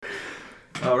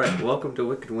Alright, welcome to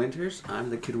Wicked Winters. I'm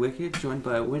the Kid Wicked, joined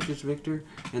by Winters Victor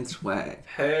and Swag.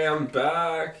 Hey, I'm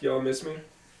back. Y'all miss me?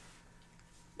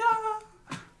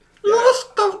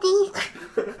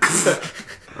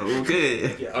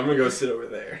 Okay. Yeah, I'm gonna go sit over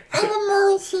there.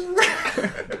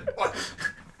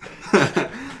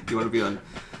 You want to be on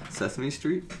Sesame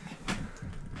Street?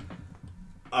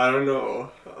 I don't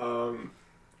know.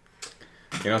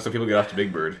 Some people get off to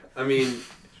Big Bird. I mean,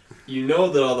 you know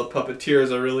that all the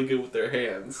puppeteers are really good with their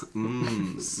hands.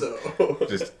 So.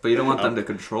 Just But you don't want them to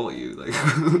control you, like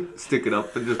stick it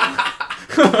up and just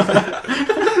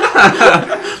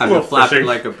have you flap it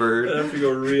like a I bird. have to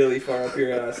go really far up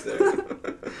your ass there.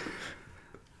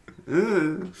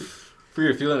 for you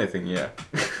to feel anything, yeah.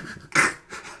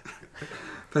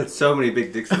 I've had so many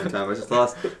big dicks in my time, I just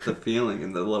lost the feeling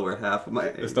in the lower half of my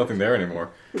There's nothing there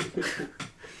anymore.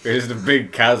 It's just a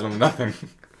big chasm of nothing.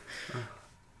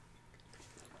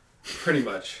 Pretty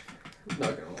much.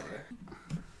 Not gonna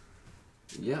lie.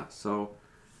 Yeah, so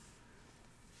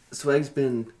Swag's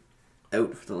been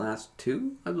out for the last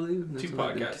two, I believe. Two There's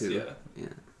only been podcasts, two. yeah. Yeah.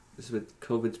 This is with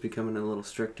COVID's becoming a little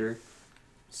stricter.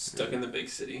 Stuck in the big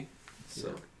city.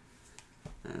 So.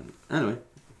 And anyway,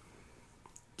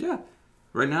 yeah.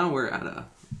 Right now we're at a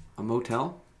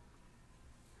motel.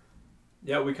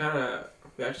 Yeah, we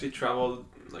actually traveled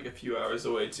like a few hours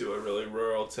away to a really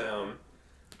rural town.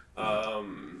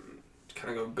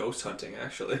 Kind of go ghost hunting,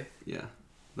 actually. Yeah,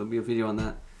 there'll be a video on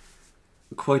that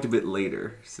quite a bit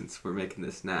later since we're making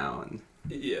this now, and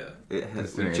Yeah. we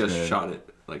just shot it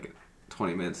like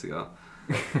 20 minutes ago,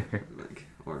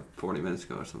 or 40 minutes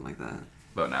ago or something like that.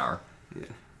 About an hour. Yeah,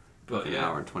 But an yeah.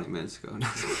 hour and 20 minutes ago.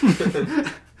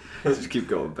 Just keep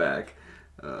going back.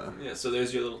 Yeah, so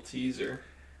there's your little teaser.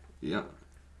 Yeah.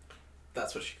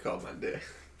 That's what she called my day.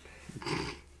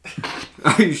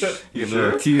 Are you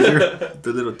sure? Teaser.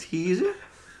 The little teaser.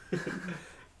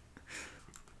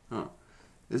 Oh,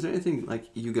 is there anything like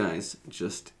you guys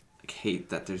just like, hate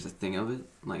that there's a thing of it?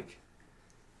 Like,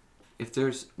 if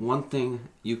there's one thing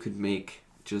you could make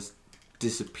just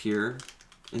disappear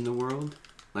in the world,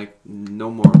 like no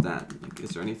more of that. Like, is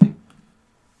there anything?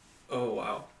 Oh,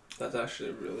 wow. That's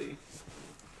actually really,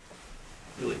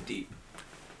 really deep.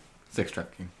 Sex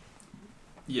trafficking.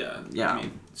 Yeah. Yeah. I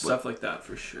mean, stuff like that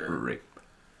for sure. Rape.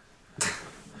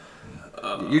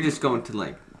 You're just going to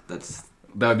like that's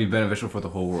That would be beneficial for the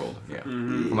whole world, yeah.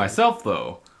 Mm-hmm. For myself,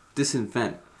 though,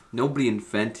 disinvent. Nobody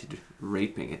invented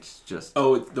raping. It's just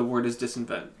Oh, the word is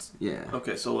disinvent. yeah.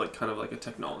 Okay, so like kind of like a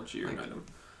technology or an item.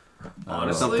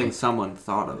 Honestly? Something someone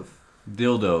thought of.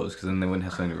 dildos, because then they wouldn't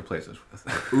have something to replace us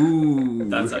with. Ooh.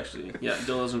 That's actually, yeah,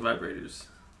 dildos and vibrators.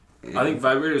 Yeah. I think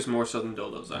vibrators more so than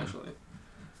dildos, actually.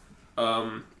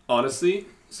 Honestly,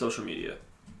 social media.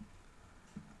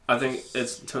 I think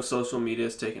social media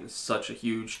has taken such a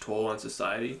huge toll on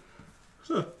society.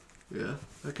 Yeah,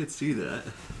 I could see that.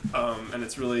 And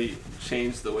it's really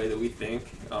changed the way that we think,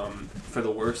 for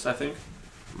the worse, I think.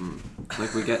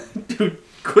 Like we get. Dude,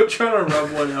 quit trying to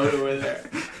rub one out over there.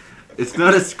 It's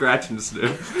not a scratch and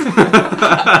sniff.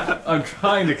 I'm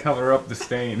trying to cover up the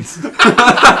stains.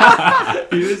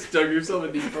 You just dug yourself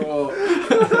a deeper hole.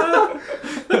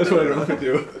 That's what I don't want to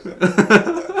do.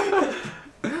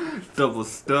 Double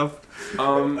stuffed.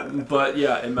 But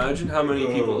yeah, imagine how many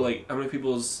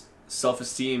people's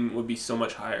self-esteem would be so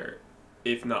much higher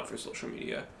if not for social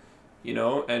media, you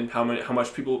know, and how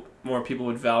much more people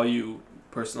would value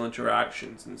personal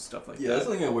interactions and stuff like Yeah, that. that's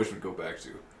something I wish would go back to.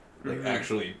 Like, Mhm.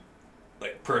 actually,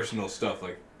 like, personal stuff.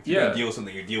 Like, if you Yeah. deal with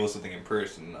something, you deal with something in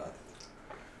person, not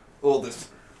all this.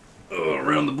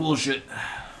 Around the bullshit.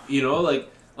 You know, like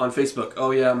on Facebook,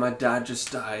 oh yeah, my dad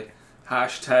just died.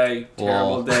 Hashtag terrible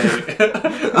Lol. day.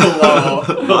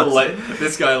 Lol. Like,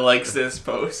 this guy likes this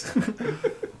post.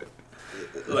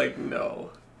 Like, no.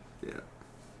 Yeah.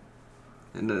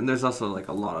 And then there's also like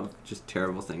a lot of just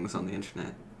terrible things on the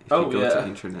internet. If Oh, you go yeah. to the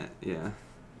internet, yeah.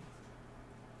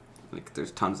 Like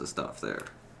there's tons of stuff there.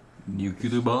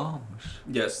 Nuclear bombs.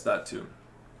 Yes, that too.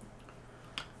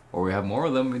 Or we have more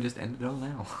of them, we just end it all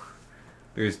now.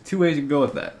 There's two ways you can go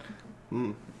with that.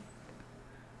 Mm.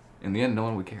 In the end, no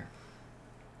one would care.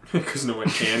 Because no one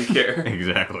can care.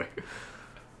 Exactly.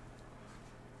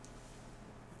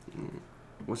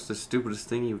 What's the stupidest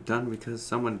thing you've done because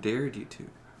someone dared you to?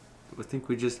 I think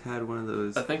we just had one of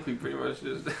those. I think we pretty much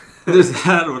just... Just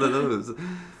had one of those.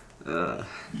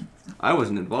 I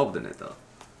wasn't involved in it though.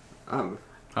 I'm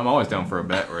always down for a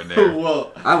bet or a dare.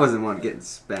 Well, I wasn't one getting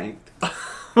spanked.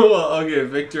 okay,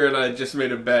 Victor and I just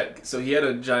made a bet. So he had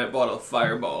a giant bottle of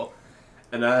Fireball,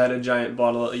 and I had a giant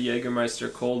bottle of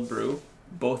Jägermeister Cold Brew.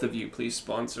 Both of you, please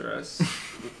sponsor us.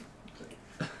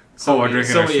 We're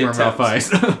drinking our Smirnoff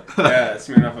Ice. Yeah,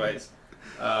 Smirnoff Ice.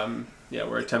 Yeah,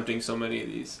 we're attempting so many of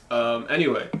these.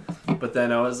 Anyway, but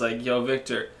then I was like, yo,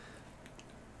 Victor,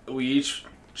 we each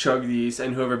chug these,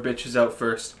 and whoever bitches out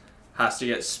first has to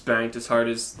get spanked as hard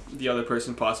as the other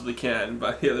person possibly can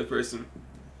by the other person.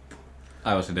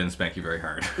 I also didn't spank you very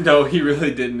hard. No, he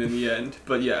really didn't in the end.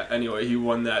 But yeah, anyway, he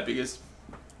won that because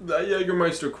that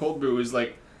Jägermeister cold brew is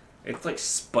like, it's like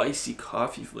spicy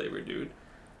coffee flavor, dude.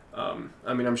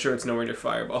 I mean, I'm sure it's nowhere near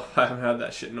Fireball. I haven't had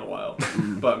that shit in a while.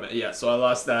 But yeah, so I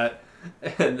lost that,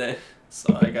 and then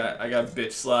so I got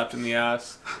bitch slapped in the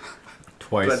ass.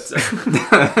 Twice.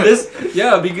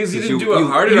 But because you didn't do it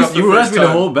hard enough. You asked me to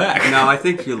hold back. No, I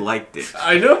think you liked it.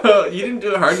 I know you didn't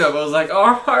do it hard enough. I was like,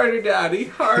 oh, harder, daddy,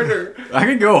 harder. I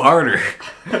could go harder.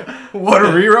 What a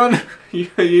rerun! You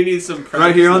need some practice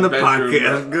Right here on in the bedroom,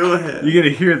 podcast. Go ahead. You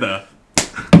gotta hear the.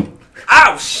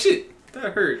 Ow, shit,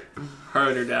 that hurt.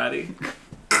 Harder, daddy.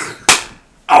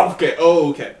 Oh,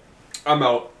 okay. I'm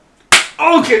out.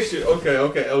 Okay, shit.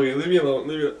 Okay. Leave me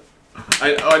alone.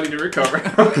 I need to recover.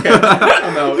 Okay,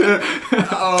 I'm out.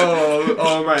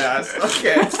 Oh, my ass.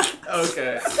 Okay.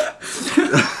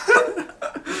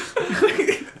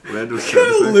 Random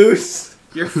Loose.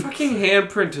 Your fucking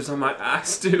handprint is on my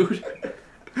ass, dude.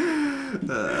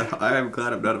 I am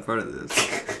glad I'm not a part of this.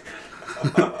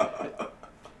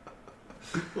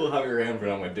 We'll have your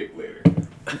handprint on my dick later.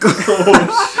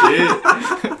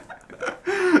 Oh,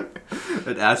 shit.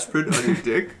 An aspirin on your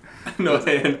dick? No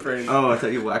handprint. Oh, I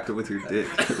thought you whacked it with your dick.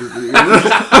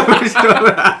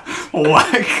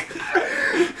 Whack.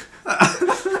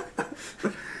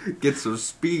 Get some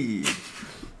speed.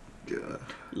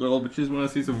 Little bitches want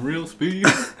to see some real speed.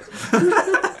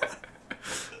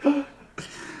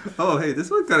 Oh, hey, this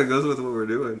one kind of goes with what we're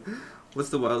doing. What's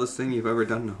the wildest thing you've ever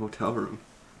done in a hotel room?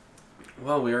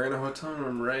 Well, we are in a hotel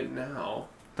room right now.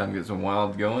 Time to get some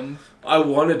wild going. I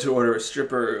wanted to order a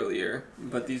stripper earlier,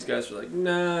 but these guys were like,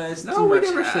 nah, it's No, too we much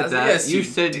never said hassle." that. Yes, you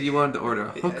said you wanted to order a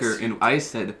hooker, Yes, and I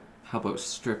said, how about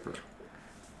stripper?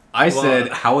 I Well, said,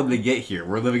 how would they get here?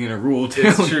 We're living in a rural town.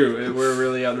 It's true. We're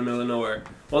really out in the middle of nowhere.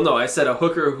 Well, no, I said a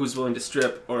hooker who's willing to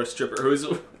strip, or a stripper who's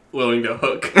willing to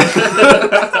hook.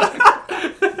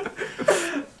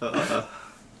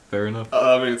 Fair enough.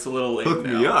 I mean, it's a little late Hook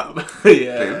now. me up.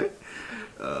 Yeah. Baby.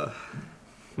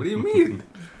 What do you mean?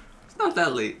 It's not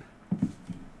that late.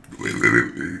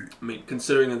 I mean,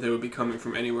 considering that they would be coming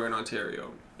from anywhere in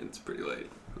Ontario, it's pretty late.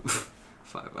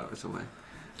 5 hours away.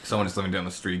 Someone just living down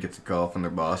the street gets a call from their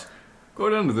boss. Go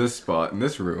down to this spot in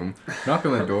this room, knock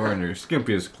on the door in your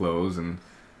skimpiest clothes, and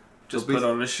Just There'll put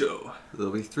be- on a show.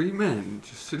 There'll be 3 men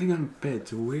just sitting on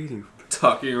beds waiting.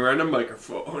 Talking around a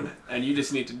microphone, and you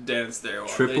just need to dance there while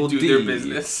Triple they do D. their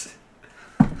business.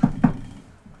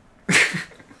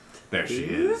 there she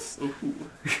is. Ooh.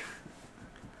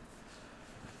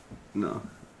 No.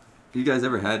 You guys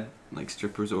ever had, like,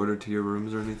 strippers ordered to your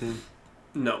rooms or anything?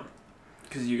 No,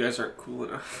 because you guys aren't cool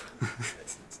enough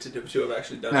to have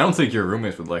actually done I don't think your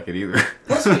roommates would like it either.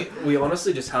 Plus, we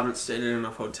honestly just haven't stayed in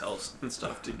enough hotels and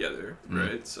stuff together,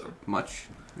 right? So, Much?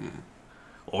 Yeah.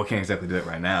 Well, we can't exactly do it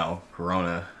right now.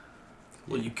 Corona.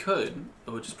 well, you could.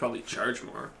 It would just probably charge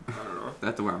more. I don't know. They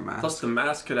have to wear a mask. Plus, the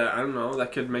mask could, I don't know,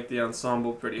 that could make the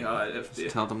ensemble pretty high if Just they,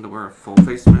 tell them to wear a full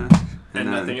face mask. and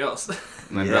then- nothing else.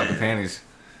 And then Yeah. drop the panties.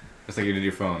 Just like you did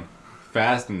your phone.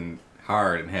 Fast and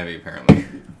hard and heavy, apparently.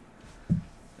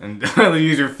 And only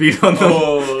use your feet on them.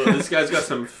 Oh, this guy's got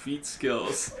some feet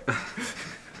skills.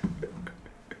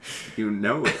 You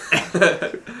know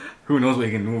it. Who knows what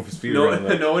he can move his feet No, around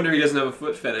with. no wonder he doesn't have a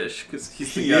foot fetish, because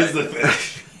he's the He guy. is the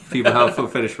fish. People have a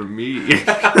foot fetish for me.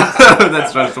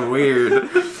 That's just weird.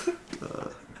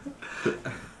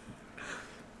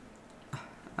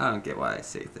 I don't get why I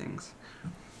say things.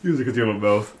 Usually because you have a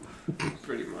mouth.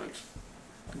 Pretty much.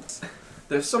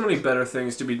 There's so many better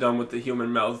things to be done with the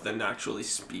human mouth than actually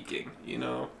speaking, you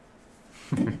know?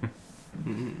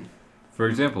 For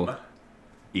example,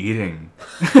 eating.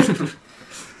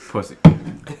 Pussy.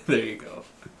 There you go.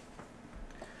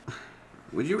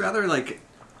 Would you rather, like,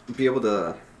 be able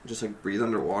to just, like, breathe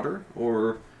underwater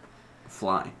or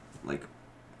fly? Like,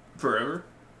 Forever?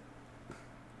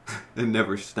 and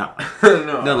never stop?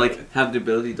 No. No, like, have the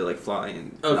ability to, like, fly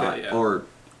and Okay, not, yeah. or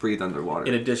breathe underwater.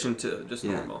 In addition to just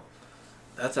Yeah. normal.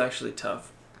 That's actually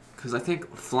tough. Because I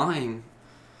think flying,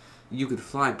 you could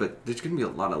fly, but there's going to be a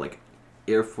lot of, like,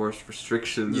 Air Force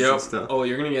restrictions Yep. and stuff. Oh,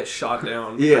 you're gonna get shot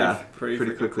down. Yeah, Pretty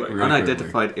pretty freaking quickly. quick. Really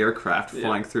Unidentified aircraft Yeah.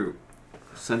 flying through,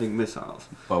 sending missiles.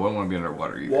 But I wouldn't want to be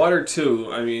underwater either. Water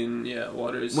too. I mean, yeah,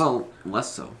 water is. Well,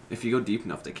 less so. If you go deep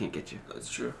enough, they can't get you. That's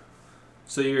true.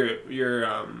 So you're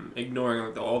ignoring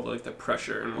like all the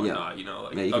pressure and whatnot. You know,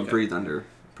 like Yeah, you can okay. breathe under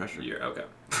pressure. You're okay.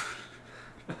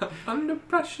 Under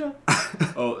pressure.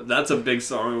 Oh, that's a big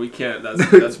song. We can't.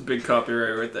 That's big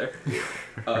copyright right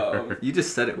there. You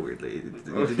just said it weirdly.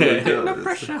 Okay. Under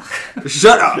pressure.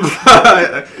 Shut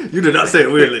up! You did not say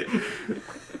it weirdly.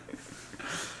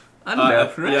 Under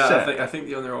pressure. Yeah, I think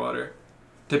the underwater.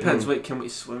 Depends. Wait, can we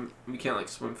swim? We can't like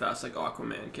swim fast like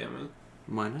Aquaman, can we?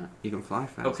 Why not? You can fly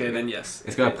fast. Okay, then yes.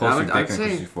 It's got a pulsing dick I'd and pushes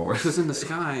say you forward. because in the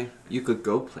sky you could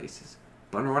go places,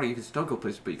 but underwater you can still go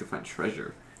places, but you can find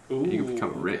treasure. Ooh, You can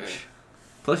become rich. okay.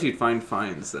 Plus, you'd find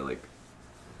finds that like,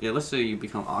 yeah. Let's say you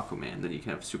become Aquaman, then you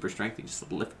can have super strength. You just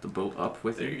lift the boat up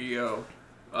with There you. you go.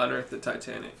 Unearth the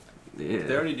Titanic. Yeah.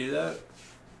 They already do that?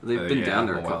 They've been yeah, down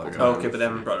there a a while couple ago. times. Oh, okay, but they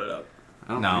haven't brought it up.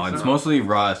 I don't No, think it's so. mostly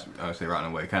rot. I would say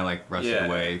rotten away, kind of like rusted Yeah.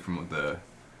 away from the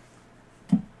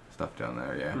stuff down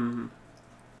there. Yeah. Mm-hmm.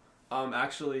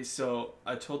 Actually, so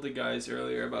I told the guys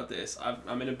earlier about this.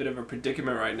 I'm in a bit of a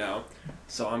predicament right now,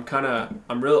 so I'm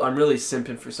really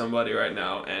simping for somebody right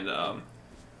now, and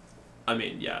I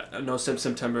mean, yeah, no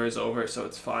September is over, so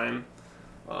it's fine.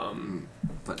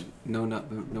 But no, not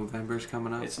November's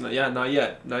coming up. It's not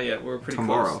yet. We're pretty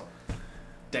Tomorrow. close.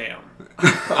 Damn.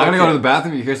 I'm gonna go to the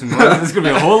bathroom. You hear some noise. There's gonna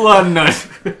be a whole lot of noise.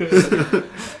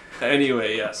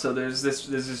 Anyway, yeah. So there's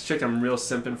this chick I'm real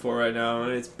simping for right now,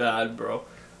 and it's bad, bro.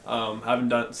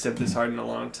 Haven't simped this hard in a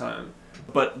long time.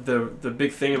 But the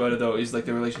big thing about it though is like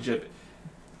the relationship.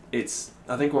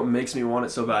 I think what makes me want it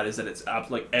so bad is that it's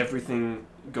like everything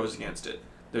goes against it.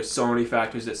 There's so many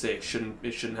factors that say it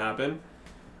shouldn't happen.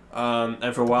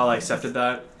 And for a while I accepted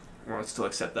that. Well, I still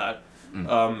accept that.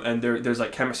 And there's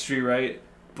like chemistry, right?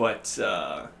 But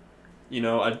I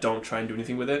don't try and do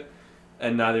anything with it,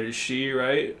 and neither does she,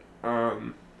 right?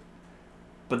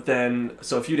 But then,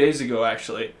 so a few days ago,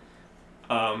 actually,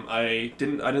 I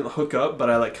didn't hook up, but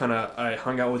I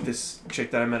hung out with this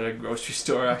chick that I met at a grocery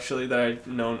store, actually, that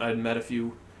I'd met a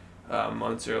few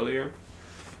months earlier,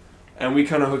 and we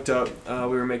kind of hooked up.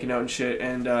 We were making out and shit,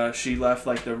 and she left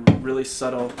like the really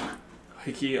subtle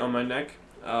hickey on my neck,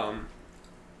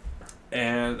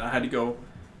 and I had to go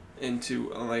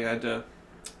into I had to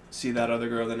see that other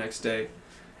girl the next day,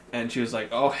 and she was like,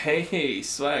 "Oh, hey,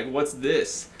 swag, what's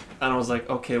this?" And I was like,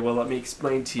 "Okay, well, let me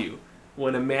explain to you.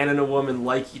 When a man and a woman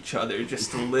like each other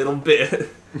just a little bit,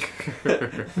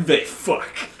 they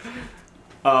fuck."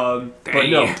 But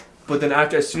no. But then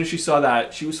as soon as she saw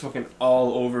that, she was fucking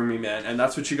all over me, man. And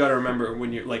that's what you gotta remember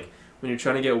when you're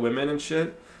trying to get women and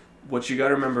shit. What you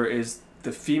gotta remember is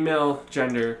the female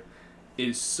gender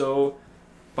is so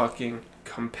fucking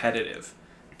competitive.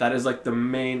 That is like the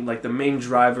main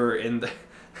driver in the.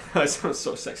 I sound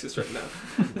so sexist right now.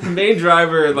 The main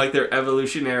driver in like their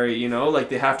evolutionary, like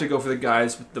they have to go for the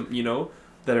guys with the,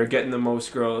 that are getting the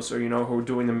most girls, or who are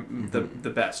doing the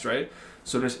best, right?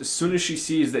 So as soon as she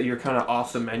sees that you're kind of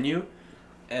off the menu,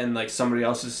 and like somebody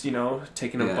else is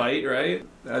taking a bite, right?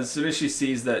 As soon as she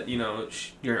sees that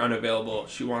you're unavailable,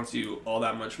 she wants you all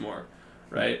that much more,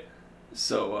 right?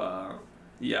 So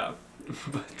yeah,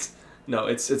 but no,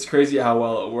 it's crazy how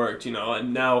well it worked,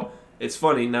 and now. It's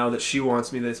funny, now that she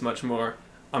wants me this much more,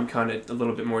 I'm kind of a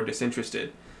little bit more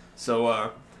disinterested. So,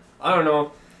 I don't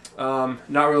know.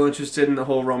 Not real interested in the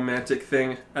whole romantic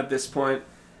thing at this point.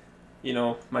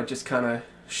 Might just kind of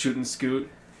shoot and scoot.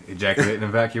 Ejaculate and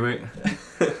evacuate.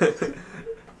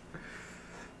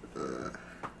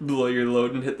 Blow your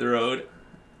load and hit the road.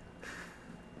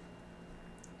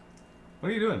 What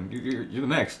are you doing? You're the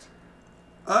next.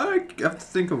 I have to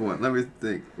think of one. Let me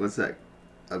think. What's that?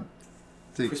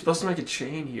 We're supposed to make a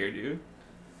chain here, dude.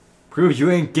 Prove you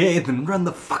ain't gay, then run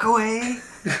the fuck away.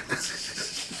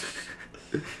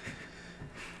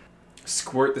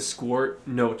 Squirt the squirt,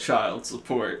 no child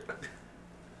support.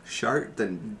 Shart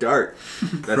then dart.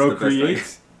 That's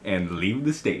Procreate and leave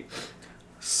the state.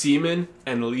 Semen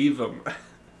and leave them.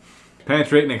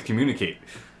 Penetrate and excommunicate.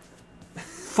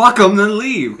 Fuck them, then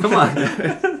leave. Come on.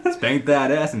 Spank that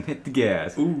ass and hit the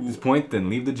gas. Ooh. Disappoint, then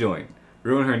leave the joint.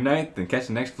 Ruin her night, then catch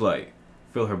the next flight.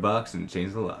 Fill her box and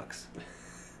change the locks.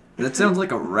 That sounds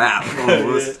like a rap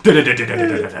almost.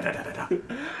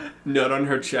 Nut on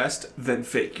her chest, then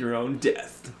fake your own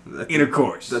death.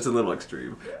 Intercourse. That's a little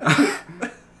extreme.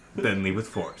 Then leave with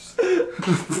force.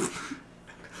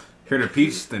 Hurt her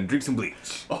peach, then drink some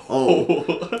bleach.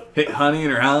 Oh. Hit honey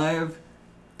in her hive.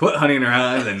 Put honey in her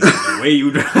hive, then away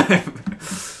you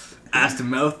drive. Ass to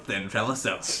mouth, then travel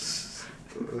south.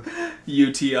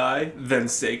 UTI, then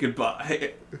say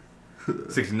goodbye.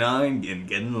 6'9", and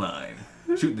get in line.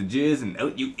 Shoot the jizz and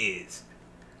out you is.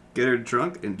 Get her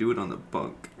drunk and do it on the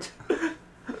bunk.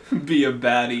 Be a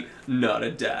baddie, not a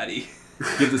daddy.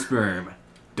 Give the sperm.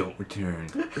 Don't return.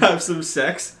 Have some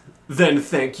sex, then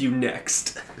thank you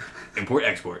next. Import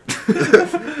export.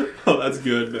 Oh, that's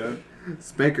good, man.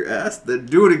 Spank her ass, then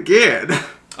do it again.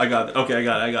 I got it. Okay,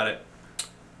 I got it.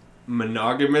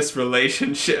 Monogamous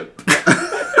relationship.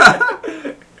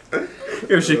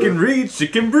 If she can read, she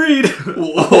can breed.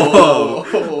 Whoa.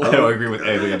 I don't agree with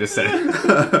anything I just said.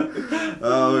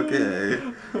 Okay.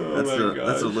 Oh my gosh.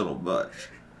 That's a little much.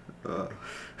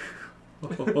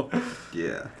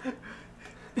 Yeah.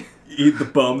 Eat the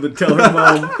bum, then tell her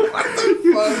mom.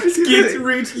 Skip,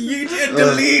 reach, yeet, and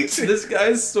delete. This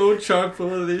guy's so chock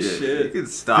full of this You shit. can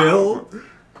stop. Fill,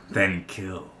 then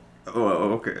kill.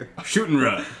 Oh, okay. Shoot and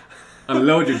run.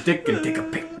 Unload your dick and take a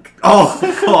pic.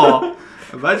 Oh.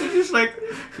 Imagine just like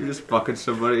you're just fucking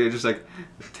somebody and just like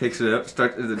takes it up,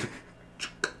 starts.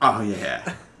 Oh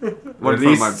yeah. One for my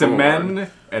Release the board.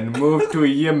 men and move to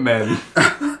Yemen.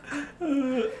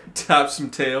 Tap some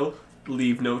tail,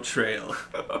 leave no trail.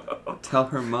 Tell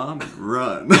her mom and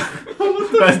run.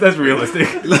 That's realistic.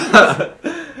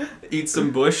 Eat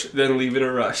some bush, then leave in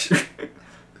a rush.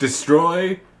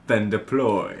 Destroy, then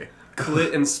deploy.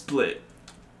 Clit and split.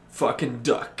 Fucking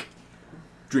duck.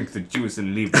 Drink the juice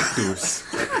and leave the deuce.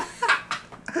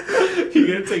 You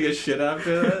gonna take a shit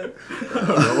after that?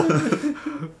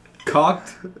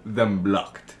 Cocked, then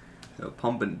blocked.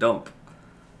 Pump and dump.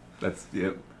 That's,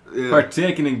 yep. Yeah.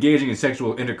 Partake in engaging in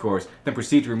sexual intercourse, then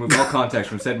proceed to remove all contact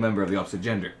from said member of the opposite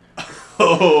gender.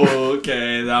 Oh,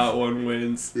 okay, that one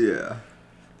wins. Yeah.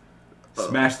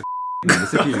 Smash the and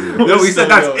disappear. No, he said So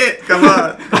that's good. it. Come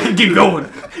on. Keep going.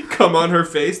 Come on her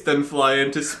face, then fly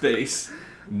into space.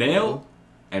 Nail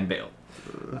and bail.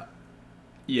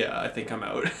 Yeah, I think I'm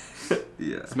out.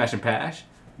 Yeah. Smash and pash,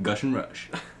 gush and rush.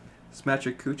 Smash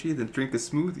your coochie, then drink a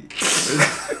smoothie.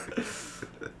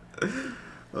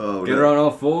 Oh, Get her on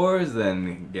all fours,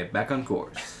 then get back on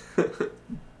course.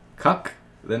 Cuck,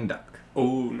 then duck.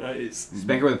 Oh, nice.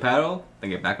 Spank her with a paddle,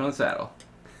 then get back on the saddle.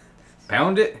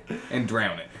 Pound it and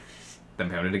drown it. Then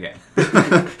pound it again.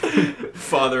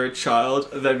 Father a child,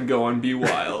 then go and be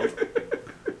wild.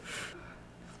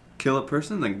 Kill a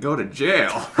person, then go to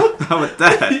jail. How about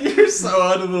that? You're so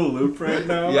out of the loop right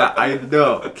now. Yeah, I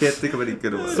know. I can't think of any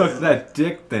good ones. Suck that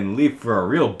dick, then leave for a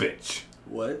real bitch.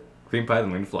 What? Cream pie,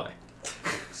 then learn to fly.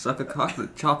 Suck a cock, then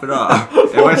chop it off.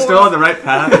 Am I still on the right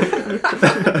path?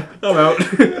 I'm out.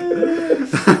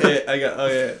 Okay,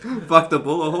 okay. Fuck the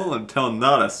bullet hole and tell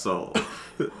not a soul.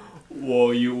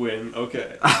 Whoa, you win.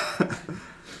 Okay.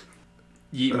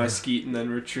 Yeet my skeet and then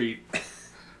retreat.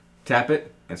 Tap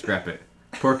it and scrap it.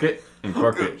 Pork it and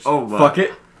cork it. Oh my. Fuck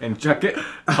it and chuck it.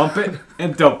 Hump it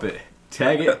and dump it.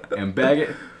 Tag it and bag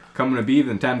it. Coming to be,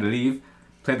 then time to leave.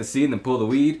 Plant the seed and then pull the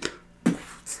weed.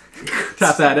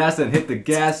 Tap that ass and hit the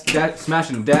gas. Smash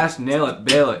and dash. Nail it,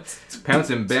 bail it. Pounce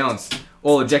and bounce.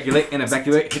 All ejaculate and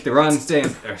evacuate. Hit the run, slay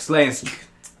and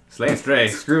stray.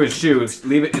 Screw and shoe.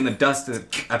 Leave it in the dust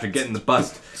after getting the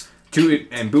bust. Toot it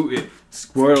and boot it.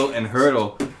 Squirtle and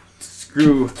hurdle.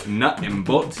 Screw, nut and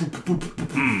bolt.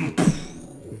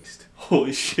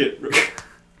 Holy shit, bro.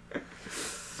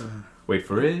 Wait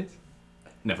for it.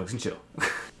 Netflix and chill.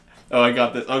 Oh, I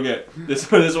got this. Okay.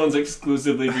 This one's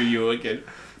exclusively for you again.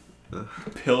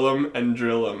 Pill 'em and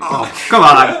drill 'em. Oh, come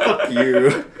on. Fuck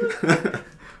you.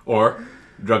 Or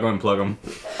drug 'em and plug 'em.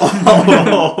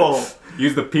 Oh,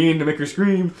 Use the peen to make her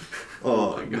scream.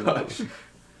 oh my gosh.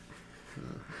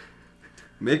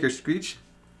 Make her screech,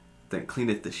 then clean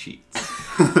it the sheets.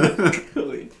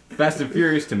 Fast and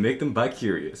furious to make them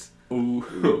bi-curious.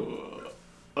 Ooh.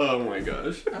 Oh my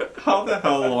gosh. How the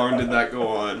hell long did that go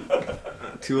on?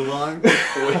 Too long?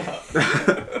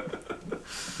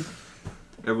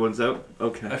 Everyone's out?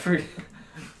 Okay. I forget.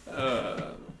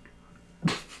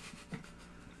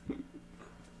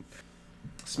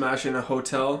 Smash in a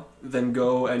hotel, then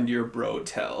go and your bro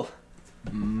tell.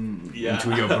 Yeah.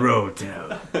 Into your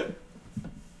bro-tel.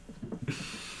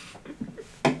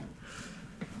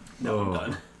 No, I'm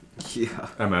done. Yeah.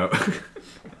 I'm out.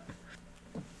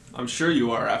 I'm sure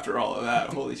you are after all of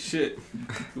that. Holy shit.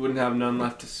 You wouldn't have none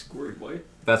left to squirt, boy.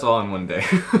 That's all in one day.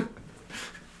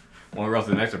 Well, we're off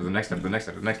to the next episode, the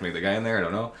next. Maybe the guy in there, I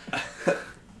don't know.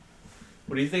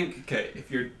 What do you think? Okay, if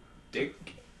your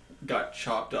dick got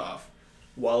chopped off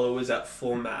while it was at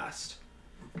full mast,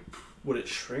 would it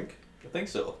shrink? I think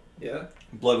so. Yeah.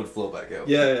 Blood would flow back out.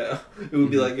 Yeah. It would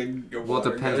be like a Well, it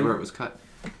water depends gun where it was cut.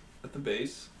 at the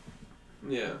base.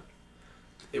 Yeah.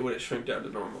 It would shrink down to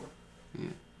normal.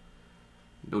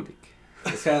 No dick.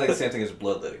 It's kind of like the same thing as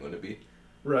bloodletting, wouldn't it be?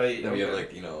 Right. You know, you have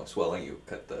like, swelling, you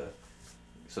cut the...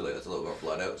 So like, that's a little more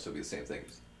blood out, so it'd be the same thing.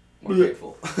 Just more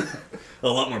painful. A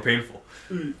lot more painful.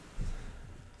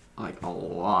 Like, a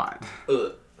lot.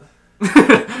 Ugh.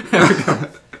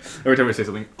 Every time I say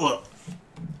something, ugh.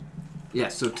 yeah,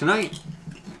 so tonight,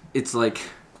 it's like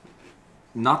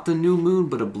not the new moon,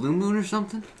 but a blue moon or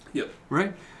something. Yep.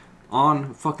 Right?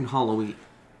 On fucking Halloween.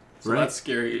 So right? that's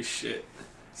scary as shit.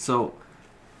 So,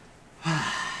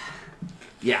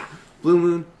 yeah, blue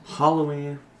moon,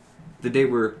 Halloween, the day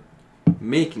we're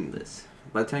making this.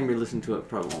 By the time you listen to it, it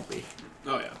probably won't be.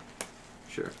 Oh yeah.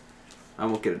 Sure. I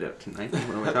won't get it out tonight. What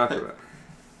am I talking about?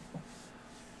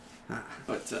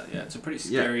 But yeah, it's a pretty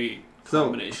scary So-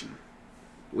 combination.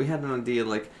 We had an idea,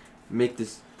 like, make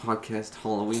this podcast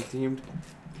Halloween themed.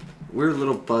 We were a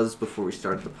little buzzed before we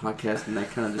started the podcast, and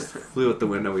that kind of just flew out the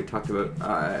window. We talked about,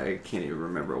 I can't even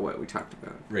remember what we talked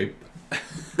about. Rape.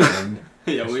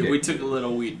 Yeah, we took a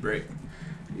little weed break.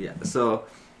 Yeah, so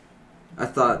I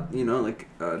thought, like,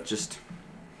 just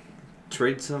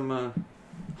trade some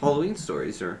Halloween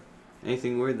stories or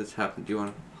anything weird that's happened to you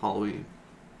on Halloween.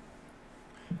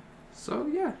 So,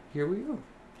 yeah, here we go.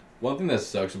 One thing that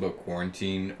sucks about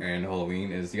quarantine and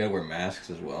Halloween is you gotta wear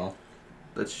masks as well.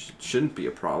 That shouldn't be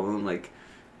a problem. Like,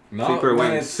 Not people are when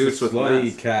wearing it's suits the with slutty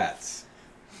masks. cats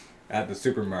at the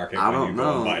supermarket I when don't you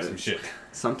go and know. buy some shit.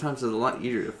 Sometimes it's a lot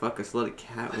easier to fuck a slutty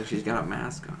cat when she's got a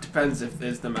mask on. Depends if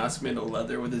is the mask made of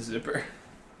leather with a zipper.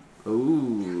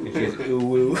 Ooh. Ooh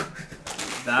woo.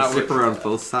 That would Zipper on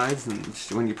both sides, and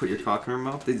when you put your cock in her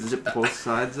mouth, they zip both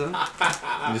sides up.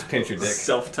 You just pinch your dick.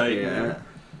 self-tighten. Yeah.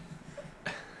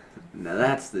 Now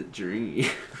that's the dream.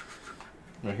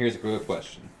 Now here's a good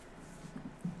question.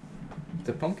 Is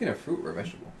a pumpkin a fruit or a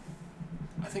vegetable?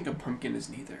 I think a pumpkin is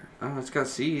neither. Oh, it's got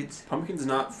seeds. Pumpkin's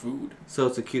not food. So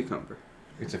it's a cucumber.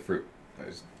 It's a fruit.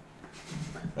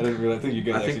 I didn't really think you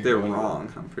guys I actually think they're going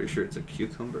wrong. I'm pretty sure it's a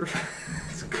cucumber.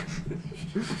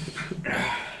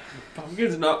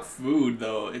 Pumpkin's not food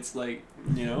though. It's like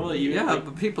Yeah, like,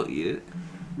 but people eat it.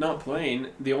 not plain.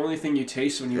 The only thing you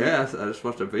taste when you Yeah, I just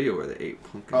watched a video where they ate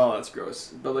pumpkin. Oh, that's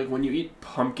gross. But like when you eat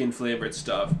pumpkin flavored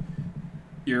stuff,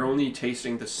 you're only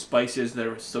tasting the spices that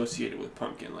are associated with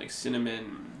pumpkin, like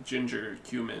cinnamon, ginger,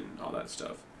 cumin, all that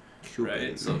stuff. Cumin.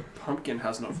 Right? So pumpkin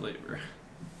has no flavor.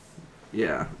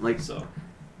 Yeah, like So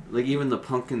even the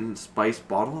pumpkin spice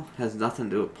bottle has nothing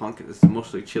to do with pumpkin. It's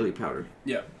mostly chili powder.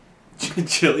 yeah.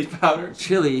 Chili powder?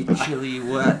 Chili,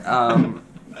 what?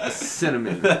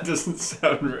 Cinnamon. That doesn't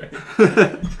sound right.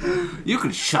 You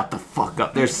can shut the fuck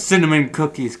up. There's cinnamon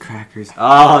cookies, crackers.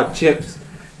 Oh, chips.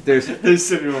 There's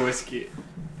cinnamon whiskey.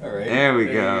 Alright. There we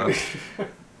go.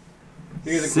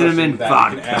 Here's a Cinnamon question that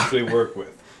vodka. you can actually work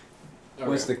with. Okay.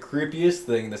 What's the creepiest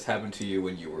thing that's happened to you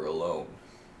when you were alone?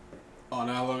 On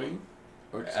Halloween?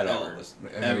 Or just At all. ever?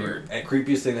 Ever. A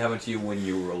creepiest thing that happened to you when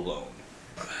you were alone.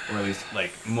 Or at least,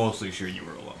 like, mostly sure you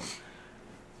were alone.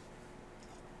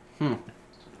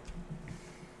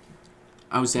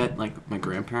 I was at like my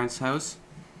grandparents' house,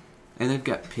 and they've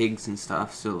got pigs and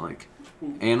stuff, so like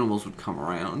animals would come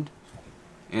around,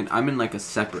 and I'm in like a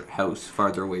separate house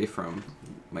farther away from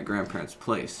my grandparents'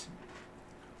 place.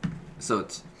 So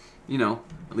it's,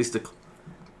 at least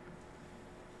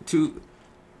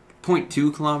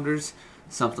 2.2 kilometers,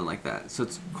 something like that. So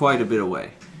it's quite a bit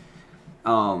away.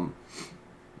 And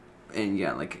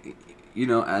yeah, like,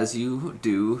 as you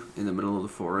do in the middle of the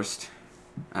forest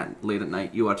late at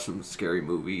night, you watch some scary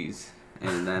movies,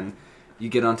 and then you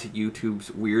get onto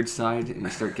YouTube's weird side, and you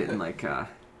start getting like,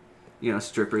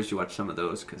 strippers. You watch some of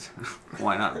those, because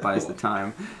why not? Buys the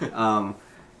time.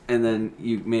 And then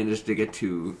you manage to get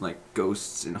to like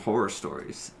ghosts and horror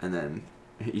stories, and then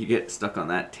you get stuck on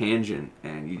that tangent,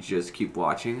 and you just keep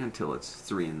watching until it's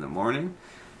 3 a.m,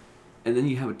 and then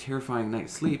you have a terrifying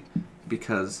night's sleep,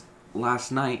 because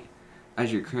last night,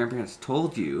 as your grandparents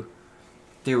told you,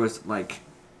 there was like,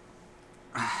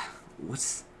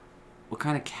 what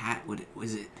kind of cat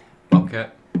was it?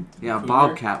 Bobcat? Yeah, a Cougar?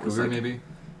 bobcat was Cougar, like, maybe?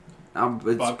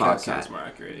 it's Bobcat sounds more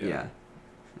accurate, Yeah.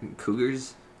 And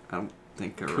cougars, I don't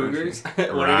think are Cougars?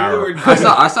 around When I hear the word here. I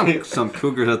saw some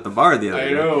cougars at the bar the other I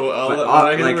day. know. But, When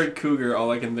I hear like, the word cougar,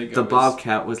 all I can think the of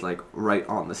bobcat was like right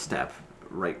on the step,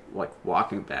 right, like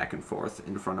walking back and forth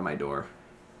in front of my door.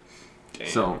 is... Damn.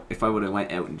 So if I would have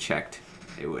went out and checked,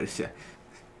 it would.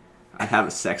 I'd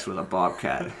have sex with a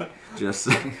bobcat.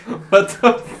 Just What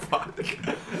the fuck?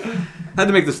 had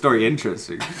to make the story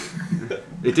interesting.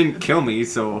 It didn't kill me,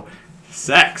 so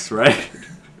sex, right?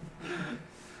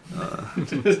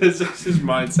 It's just his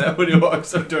mindset when he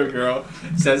walks up to a girl,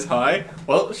 says hi.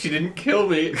 Well, she didn't kill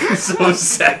me, so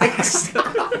sex.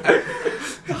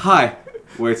 Hi.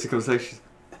 Where's the conversation?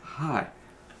 Hi.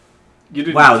 You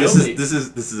didn't Wow, kill this me.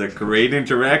 is a great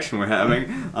interaction we're having.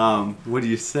 What do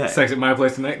you say? Sex at my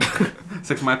place tonight?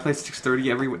 Sex at my place,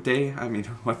 6:30 every day. I mean,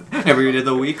 every day of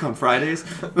the week on Fridays.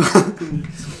 For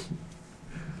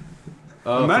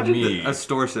Imagine me, a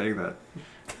store saying that.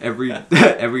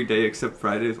 every day except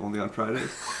Fridays, only on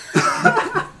Fridays.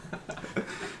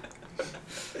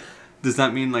 Does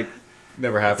that mean like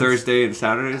Never happens. Thursday and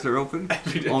Saturdays are open?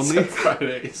 Every day Only? except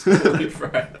Fridays. Only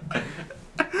Friday.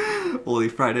 Only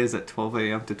Fridays at 12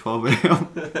 a.m. to 12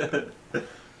 a.m.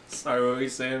 Sorry, what were you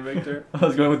saying, Victor? I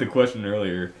was going with the question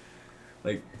earlier.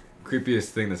 Like, creepiest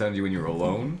thing that happened to you when you were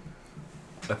alone?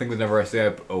 I think whenever I stay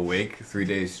up awake 3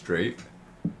 days straight,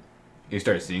 you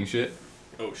start seeing shit.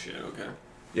 Oh shit, okay.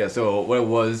 Yeah, so what it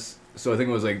was, so I think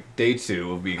it was like day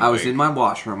 2 of being I was awake. in my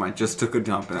washroom. I just took a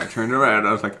dump and I turned around and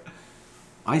I was like,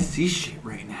 I see shit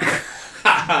right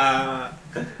now.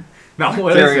 Not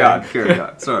what Carry I on, said. carry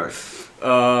on. Sorry.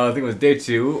 I think it was day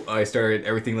 2. I started,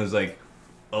 everything was like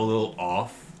a little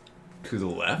off to the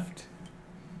left.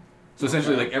 So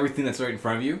essentially, Okay. like everything that's right in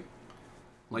front of you,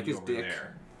 Like is his over dick.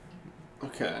 there.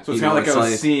 Okay. So it's You kind know, of like it's I was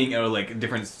like- seeing out of like a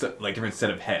different, different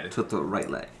set of head. To the right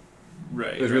leg.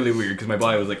 Right. It was really weird because my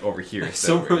body was like over here.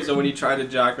 instead of over here. So when he tried to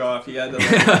jack off, he had to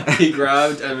like, he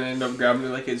grabbed and ended up grabbing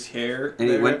like his hair. And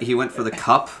there. he went for the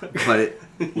cup, but it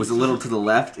was a little to the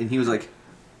left, and he was like,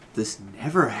 "This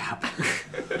never happened."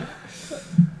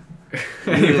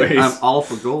 Anyways, I'm all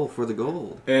for gold for the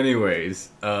gold. I think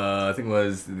it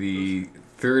was the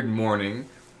 3rd morning.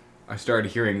 I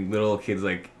started hearing little kids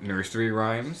like nursery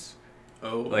rhymes,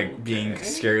 Oh, like being okay.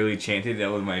 scarily chanted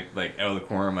out of my out of the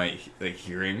corner of my like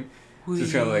hearing. We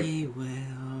Just kinda like-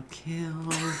 will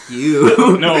kill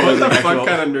you. No, it What was the like fuck actual-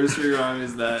 kind of nursery rhyme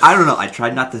is that? I don't know. I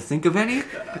tried not to think of any,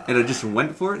 and I just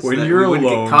went for it so When that you're we wouldn't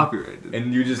alone get copyrighted.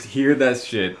 and you just hear that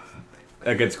shit,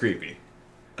 that gets creepy.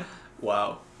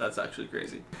 Wow, that's actually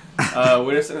crazy.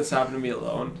 Weirdest thing that's happened to me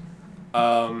alone.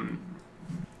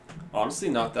 Honestly,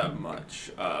 not that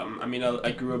much. I mean,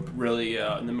 I grew up really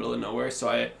in the middle of nowhere, so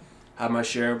I had my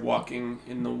share of walking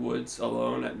in the woods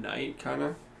alone at night, kind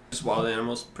of. Just wild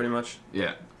animals, pretty much,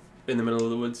 Yeah. in the middle of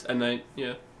the woods at night.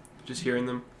 Yeah, just hearing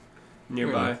them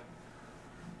nearby.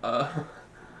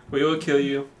 We will kill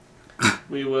you.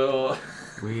 We will.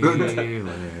 We will kill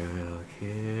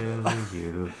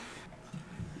you.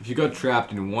 If you got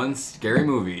trapped in one scary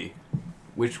movie,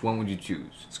 which one would you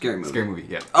choose? Scary movie. Scary movie,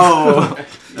 yeah. Oh, that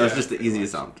was Yeah. just the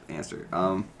easiest answer.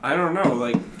 I don't know.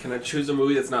 Like, can I choose a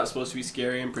movie that's not supposed to be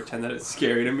scary and pretend that it's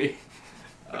scary to me?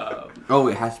 Oh,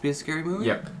 it has to be a scary movie.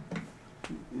 Yep.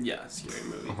 Yeah, scary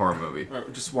movie. A horror movie. Or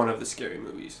just one of the scary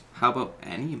movies. How about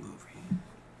any movie?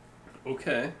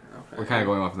 Okay. We're kind of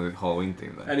going off the Halloween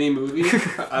theme then. Any movie?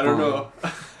 I don't know.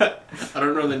 I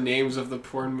don't know the names of the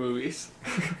porn movies.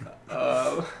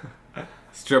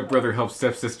 Step brother helps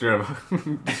stepsister out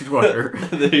of dishwater.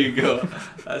 There you go.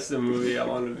 That's the movie I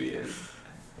want to be in.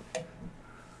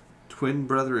 Twin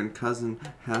brother and cousin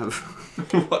have.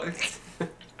 What?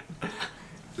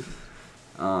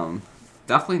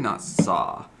 Definitely not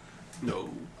Saw No.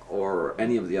 or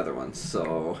any of the other ones.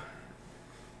 So,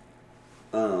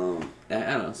 I don't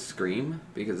know, Scream,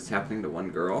 because it's happening to one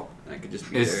girl, and I could just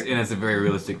be there. And it's a very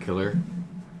realistic killer.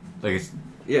 Like it's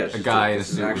Yeah, it's a just guy in a it's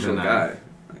an suit with actual a guy. knife.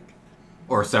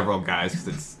 Or several guys because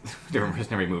it's different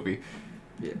person in every movie.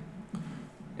 Yeah.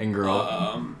 And girl,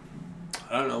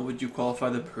 I don't know. Would you qualify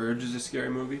The Purge as a scary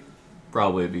movie?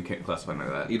 probably be classified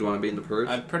under that. You'd want to be in The Purge?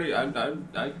 I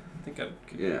think I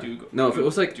could Yeah. do. No, if it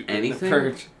was like do anything, The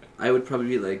Purge. I would probably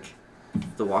be like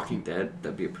The Walking Dead.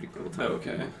 That'd be a pretty cool time.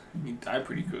 Okay. You die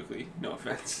pretty quickly. No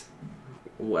offense.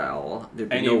 Well, there'd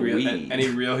be Any no real weed. any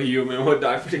real human would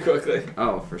die pretty quickly.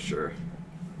 Oh, for sure.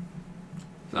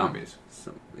 Zombies.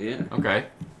 So, yeah. Okay.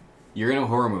 You're in a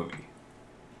horror movie.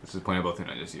 This is pointing at both of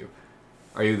you, not just you.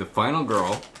 Are you the final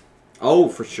girl, Oh,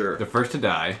 for sure. the first to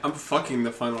die? I'm fucking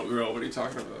the final girl. What are you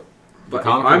talking about? But if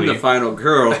comic I'm the relief. final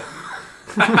girl.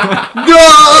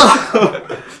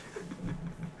 No!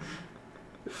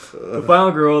 The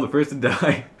final girl, the first to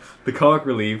die, the comic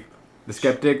relief, the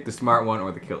skeptic, the smart one,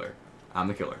 or the killer? I'm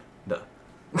the killer. Duh.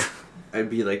 I'd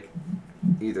be like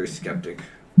either skeptic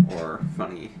or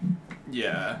funny.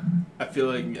 Yeah, I feel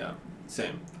like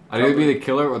same. I'd either be the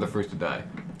killer or the first to die.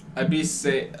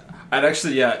 I'd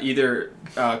actually either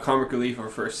comic relief or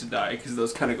first to die because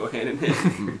those kind of go hand in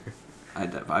hand.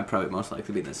 I'd probably most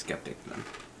likely be the skeptic then.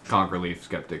 Comic relief,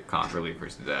 skeptic, comic relief,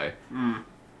 first to die.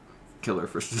 Killer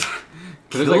first to die.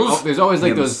 There's, like, there's always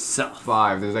like those himself.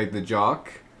 5. There's like the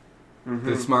jock, Mm-hmm.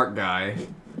 the smart guy,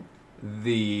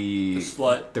 The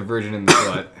slut. the virgin and the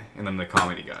slut, and then the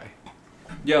comedy guy.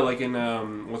 Yeah, like in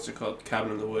what's it called,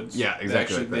 Cabin in the Woods. Yeah,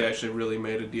 exactly like They that. actually really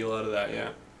made a deal out of that. Yeah.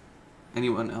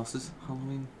 Anyone else's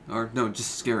Halloween? Or no,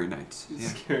 just Scary Nights. Yeah.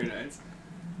 Scary nights.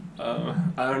 I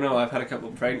don't know. I've had a couple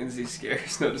of pregnancy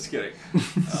scares. No, just kidding.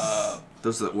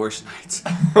 Those are the worst nights.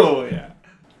 Oh yeah.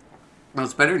 Well,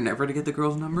 it's better never to get the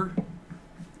girl's number,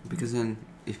 because then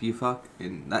if you fuck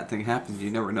and that thing happens, you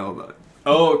never know about it.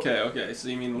 Oh, okay. So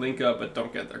you mean link up, but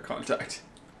don't get their contact.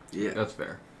 Yeah. That's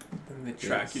fair. And they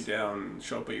track Yes. you down and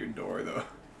show up at your door, though.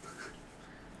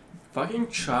 Fucking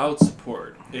child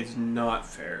support is not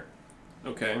fair.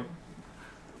 Okay?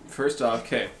 First off,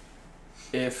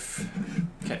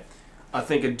 I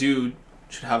think a dude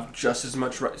should have just as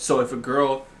much right. So if a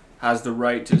girl has the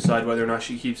right to decide whether or not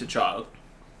she keeps a child,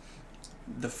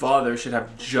 the father should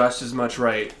have just as much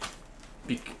right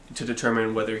to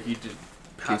determine whether he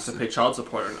has to pay child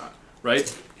support or not.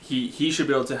 Right? He should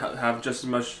be able to have just as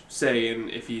much say in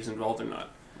if he's involved or not.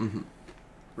 Mm-hmm.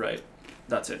 Right?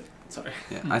 That's it. Sorry.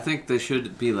 Yeah, I think they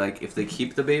should be like, if they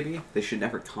keep the baby, they should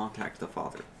never contact the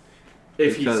father.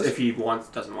 If Because- he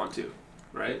doesn't want to,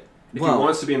 right? If Well- he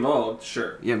wants to be involved,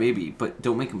 sure. Yeah, maybe, but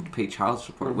don't make them pay child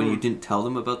support when you Mhm. didn't tell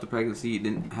them about the pregnancy. You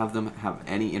didn't have them have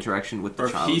any interaction with the Or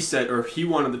if child. if he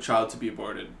wanted the child to be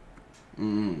aborted,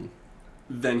 Mm.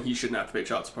 then he shouldn't have to pay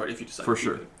child support if you decide For to keep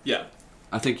sure. it. Yeah,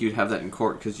 I think you'd have that in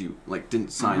court because you like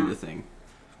didn't sign Mhm. the thing.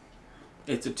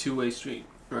 it's a two-way street,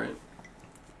 right?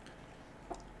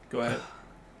 Go ahead.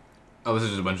 Oh, this is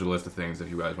just a bunch of list of things if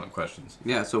you guys want questions.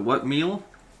 Yeah. So what meal?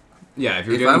 Yeah, if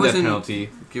you're If I getting was death in- penalty,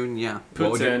 Given yeah.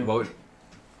 what would you, Poutine. what would,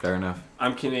 fair enough.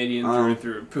 I'm Canadian through and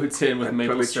through. Poutine with I'd maple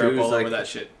probably syrup choose, all over like- that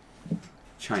shit.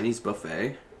 Chinese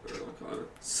buffet. Oh, God.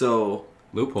 So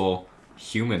Loophole,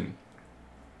 human.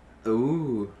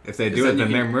 ooh, If they Is do that it, then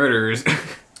you they're can- murderers.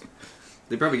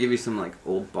 they probably give you some like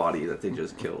old body that they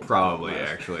just killed. Probably,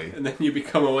 actually. And then you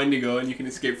become a Wendigo and you can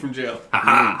escape from jail.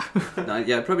 Haha! No,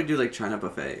 yeah, I'd probably do like China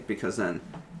buffet because then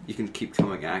you can keep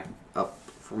coming up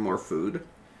for more food,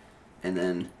 and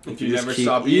then If you you just never keep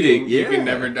stop eating, you yeah. can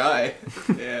never die.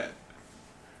 Yeah.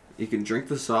 You can drink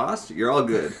the sauce. You're all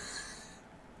good.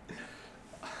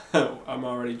 I'm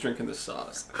already drinking the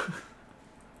sauce.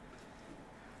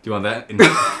 Do you want that?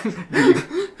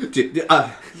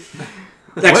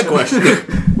 Next question.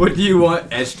 What do you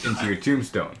want etched into your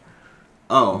tombstone?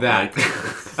 Oh, That.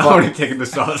 I already taken the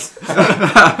sauce.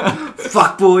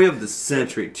 fuck boy of the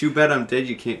century. Too bad I'm dead.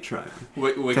 You can't try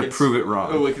me. To Wicked's, prove it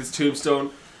wrong. Wicked's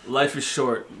tombstone. Life is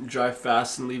short. Drive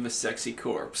fast and leave a sexy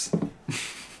corpse.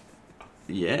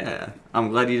 Yeah, I'm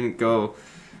glad you didn't go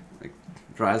like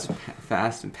drives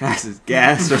fast and passes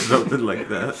gas or something like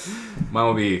that. Mine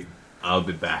will be, I'll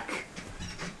be back.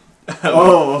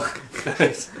 Oh,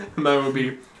 Nice. Mine would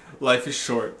be, life is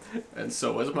short, and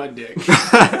so was my dick.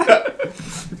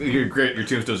 You're great. Your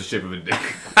tombstone's the shape of a dick.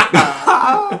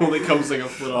 Only comes like a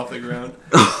foot off the ground.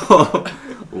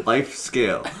 life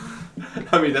scale.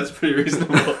 I mean, that's pretty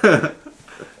reasonable.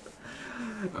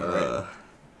 Uh,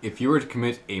 If you were to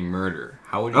commit a murder,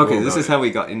 how would you okay, go this about is it? how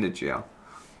we got into jail.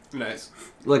 Nice.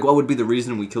 Like, what would be the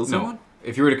reason we killed No. someone?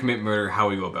 If you were to commit murder, how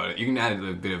would you go about it? You can add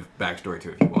a bit of backstory to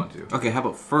it if you want to. Okay, how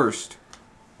about first,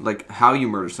 like how you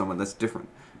murder someone? That's different.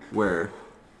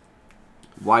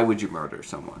 Why would you murder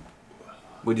someone?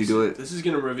 Would you do it? This is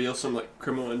gonna reveal some like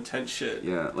criminal intent shit.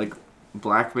 Yeah, like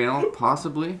blackmail,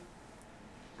 possibly.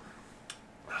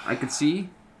 I could see.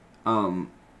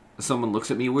 Someone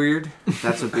looks at me weird.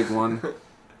 That's a big one.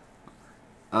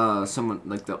 Someone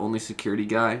like the only security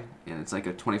guy, and it's like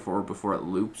a 24 before it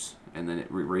loops, and then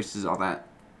it erases all that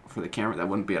for the camera. That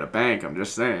wouldn't be at a bank. I'm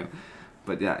just saying.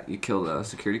 But yeah, you kill the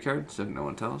security card so no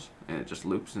one tells, and it just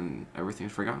loops and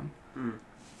everything's forgotten. Mm.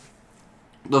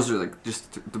 Those are like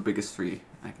just the biggest three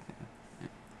I can think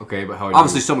of. Okay, but how would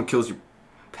Obviously, you... someone kills your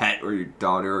pet or your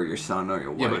daughter or your son or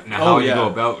your Yeah, wife. but now how would yeah. you go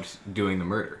about doing the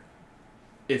murder?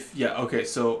 Okay,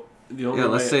 so the only Yeah,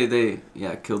 way, let's say they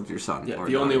killed your son. yeah, or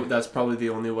the only daughter. that's probably the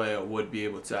only way I would be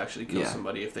able to actually kill Yeah.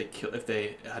 somebody if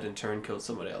they had in turn killed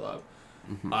somebody I love.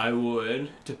 Mhm. I would,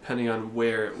 depending on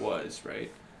where it was,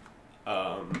 right?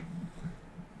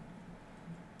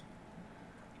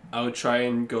 I would try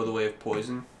and go the way of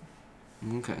poison,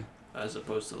 Okay. as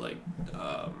opposed to like,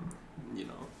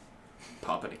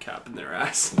 popping a cap in their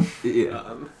ass.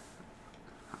 Yeah.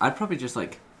 I'd probably just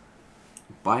like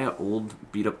buy an old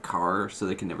beat up car so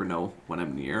they can never know when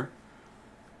I'm near,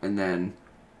 and then,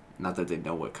 not that they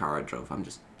know what car I drove. I'm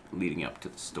just leading up to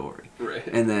the story, Right.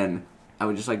 and then I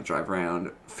would just like drive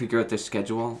around, figure out their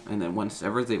schedule, and then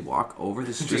whenever they walk over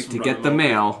the street Just to run get the them over.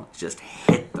 mail, just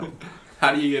hit them.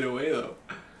 How do you get away though?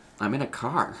 I'm in a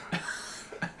car.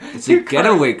 It's a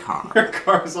getaway car. Your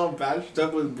car's all bashed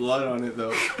up with blood on it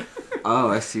though. Oh,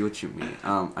 I see what you mean.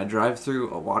 I drive through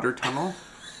a water tunnel.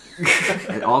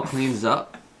 It all cleans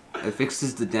up. It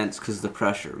fixes the dents because of the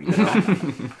pressure, you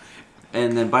know?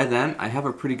 And then by then, I have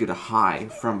a pretty good high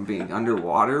from being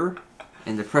underwater,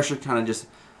 and the pressure kind of just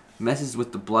messes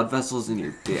with the blood vessels in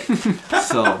your dick.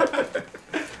 So,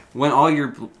 when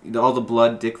all the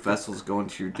blood dick vessels go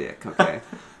into your dick. Okay.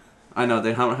 I know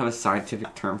they don't have a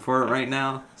scientific term for it right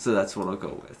now, so that's what I'll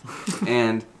go with.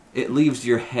 And it leaves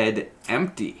your head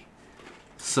empty.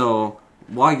 So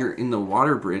while you're in the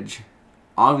water bridge,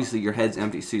 obviously your head's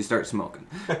empty, so you start smoking,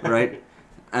 right?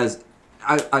 As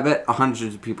I bet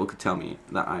hundreds of people could tell me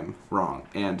that I'm wrong,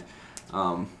 and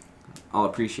I'll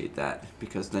appreciate that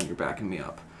because then you're backing me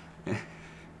up.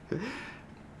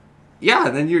 Yeah,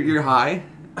 then you're high,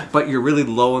 but you're really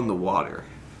low in the water.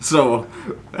 So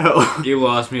You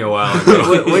lost me a while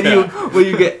ago. when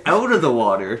you get out of the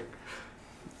water,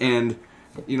 and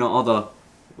all the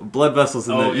blood vessels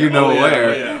in there,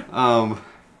 where,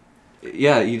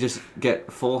 you just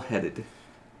get full headed.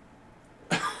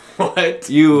 What?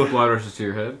 Blood rushes to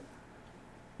your head.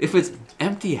 If it's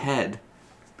empty head,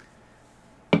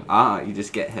 you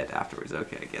just get head afterwards.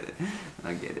 Okay,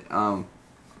 I get it.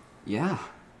 Yeah.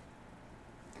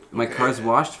 My car's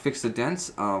washed, fix the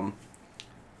dents. I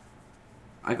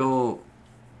go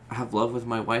have love with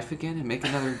my wife again and make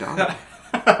another daughter.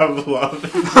 Have love.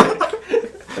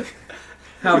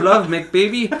 Have love, make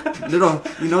baby. Little,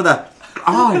 that.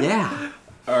 Oh, yeah.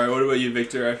 Alright, what about you,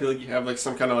 Victor? I feel like you have like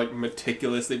some kind of like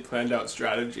meticulously planned out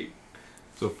strategy.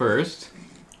 So first,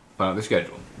 find out the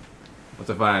schedule. Once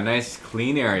I find a nice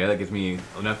clean area that gives me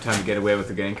enough time to get away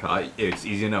with getting caught, it's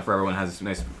easy enough for everyone has this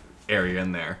nice area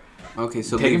in there. Okay,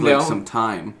 so Take leave him like down. some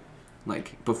time,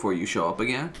 like before you show up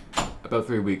again. About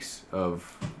 3 weeks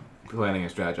of planning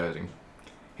and strategizing.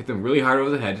 Hit them really hard over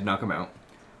the head to knock them out.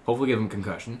 Hopefully give them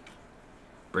concussion.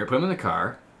 Put them in the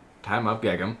car, tie them up,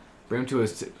 gag them, bring them to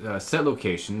a set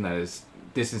location that is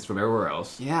distance from everywhere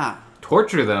else. Yeah.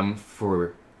 Torture them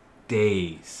for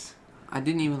days. I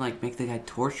didn't even make the guy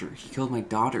torture. He killed my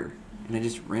daughter, and I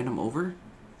just ran him over.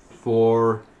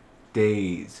 4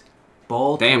 days.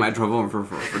 Damn, I drove over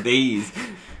for days.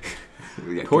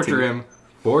 Torture him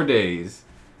 4 days.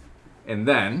 And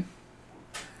then,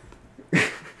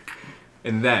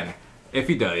 if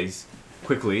he dies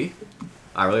quickly,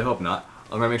 I really hope not,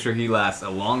 I'm going to make sure he lasts a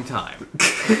long time.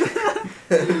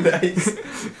 Nice.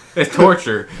 It's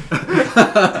torture.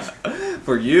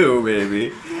 For you,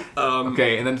 baby.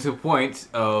 Okay, and then to the point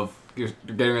of you're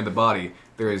getting rid of the body,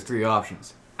 there is 3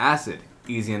 options. Acid,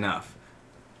 easy enough.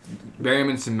 Bury him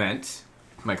in cement,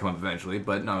 might come up eventually,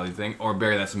 but not really a thing. Or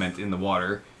bury that cement in the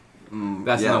water.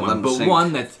 That's another one. But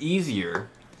one that's easier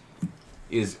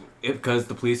is because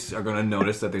the police are going to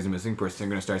notice that there's a missing person, they're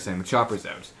going to start sending the choppers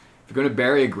out. If you're going to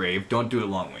bury a grave, don't do it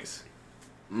long ways.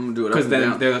 Do it up Because and then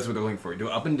down. that's what they're looking for. Do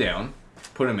it up and down,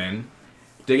 put them in,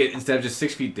 dig it instead of just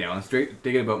 6 feet down, straight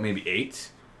dig it about maybe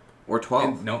 8. Or 12.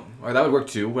 And, no, or that would work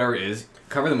too. Whatever it is,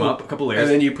 cover them up a couple layers,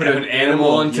 And then you put have an an animal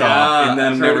on top, Yeah, and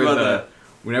then I've heard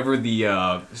whenever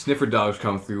about the sniffer dogs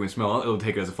come through and smell it, it'll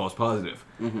take it as a false positive.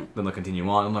 Mm-hmm. Then they'll continue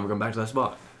on. They'll never come back to that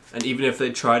spot. And even if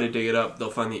they try to dig it up,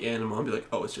 they'll find the animal and be like,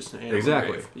 "Oh, it's just an animal."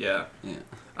 Exactly. grave." Yeah. Yeah.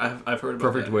 I've heard about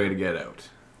Perfect that. way to get out.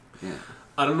 Yeah.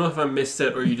 I don't know if I missed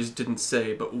it or you just didn't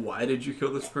say, but why did you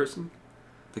kill this person?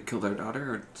 They killed our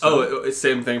daughter? Or Oh, it's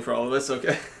same thing for all of us.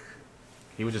 Okay.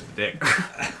 He was just a dick.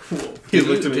 He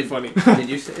looked at me funny. Did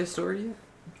you say a story yet?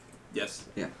 Yes.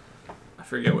 Yeah. I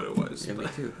forget what it was. Yeah, me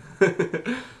but- too.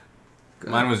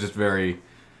 Mine was just very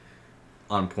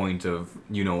on point of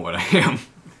you know what I am.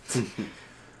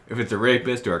 If it's a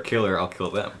rapist or a killer, I'll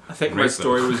kill them. I think my Rape them.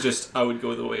 story was just I would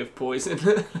go the way of poison.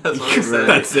 That's what I said.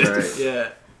 That's it. Right. Yeah.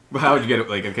 But how would you get it?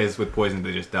 Like, okay, with poison,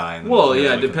 they just die. And then Well, they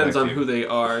yeah, it never depends come on back who to you. they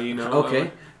are, you know.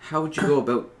 Okay. How would you go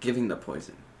about giving the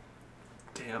poison?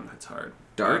 Damn, that's hard.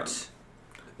 Darts?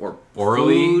 Or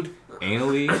Orally, food?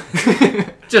 anally.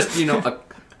 Just,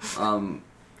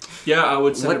 Yeah, I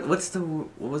would say what was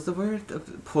the word? A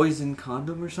poison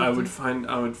condom or something?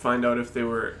 I would find out if they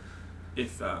were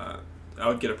I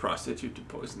would get a prostitute to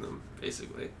poison them,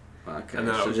 basically. Okay, And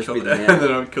then I so would just kill be the, the man and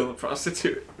then I would kill the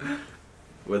prostitute.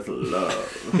 with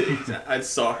love. I'd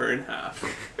saw her in half.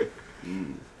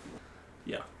 Mm.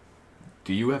 Yeah.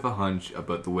 Do you have a hunch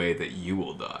about the way that you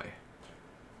will die?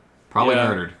 Probably Yeah.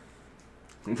 murdered.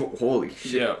 Holy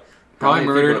shit. Yeah. How Probably many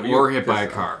people murdered have you or hit by a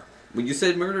pissed off? car. Well, you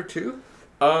said murder too?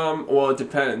 Well, it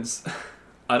depends.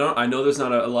 I know there's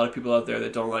not a lot of people out there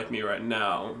that don't like me right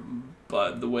now,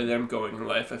 but the way that I'm going in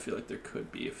life, I feel like there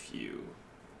could be a few.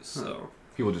 So,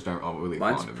 People just aren't all really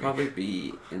Mine's fond of me. probably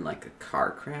be in a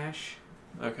car crash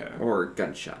okay. or a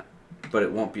gunshot. But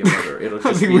it won't be a murder. It'll I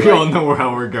just think be we all know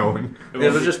how we're going.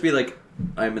 It'll just be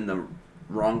I'm in the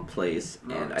wrong place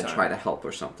Wrong and I time. try to help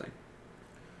or something.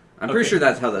 I'm pretty sure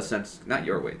that's how that sentence. Not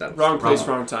your way. That was Wrong place,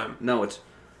 wrong time. No, it's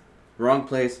wrong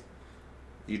place.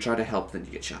 You try to help, then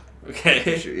you get shot.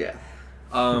 Okay. Sure, yeah.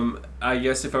 I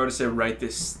guess if I were to say right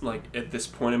this, like, at this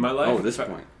point in my life. Oh, this if I-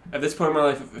 point. At this point in my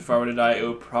life, if I were to die, it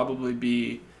would probably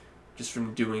be just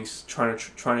from trying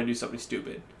to do something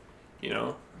stupid, you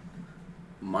know.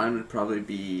 Mine would probably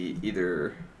be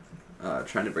either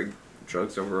trying to bring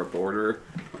drugs over a border,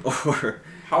 or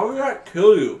How would that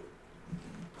kill you?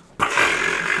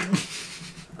 I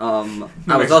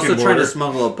was also Mexican trying to border.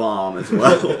 smuggle a bomb as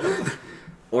well.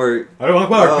 Or I don't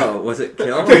want oh, was it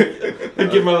kill?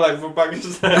 I'd give my life for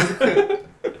Pakistan.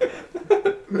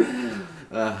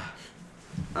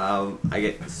 I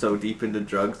get so deep into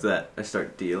drugs that I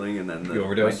start dealing, and then You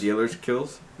overdose? my dealers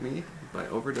kills me by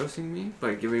overdosing me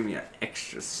by giving me an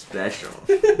extra special.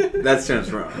 That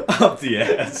sounds wrong. Up the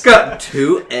ass. Got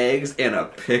 2 eggs and a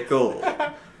pickle.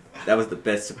 That was the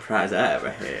best surprise I ever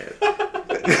had.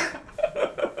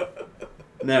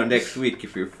 Now next week,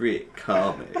 if you're free,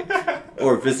 call me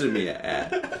or visit me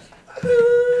at.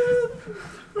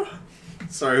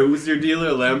 Sorry, who was your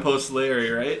dealer? Lamppost Larry,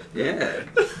 right? Yeah.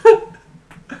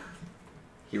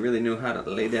 He really knew how to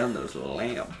lay down those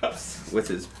lamps with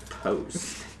his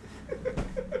post.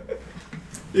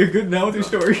 You're good now with your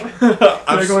story. Can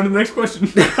I go on to the next question?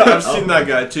 I've seen that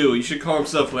guy too. He should call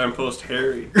himself Lamppost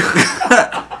Harry.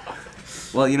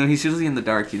 Well, you know, he's usually in the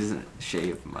dark. He doesn't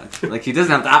shave much. Like, he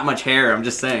doesn't have that much hair. I'm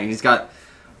just saying. He's got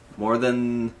more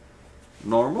than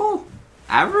normal?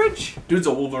 Average? Dude's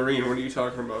a Wolverine. What are you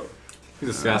talking about? He's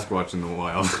a Sasquatch in the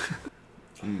wild.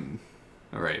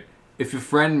 All right. If your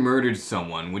friend murdered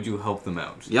someone, would you help them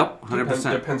out? Yep,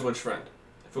 100%. Depends which friend.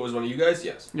 If it was one of you guys,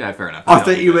 yes. Yeah, fair enough. I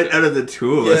thought you meant out of the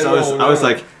two of us. Yeah, I was no.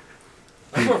 like,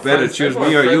 I'm you more better friends- choose I'm more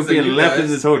me or you friends than being you left in guys.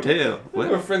 this hotel. I'm more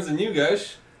What? friends than you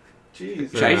guys. Jeez.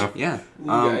 Fair Chase? enough. Yeah. You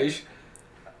guys.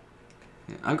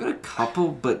 I've got a couple,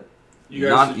 but You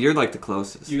guys. you're like the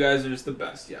closest. You guys are just the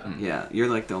best. Yeah. Yeah, you're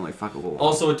like the only fuckable one.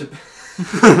 Also, it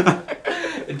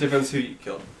it depends who you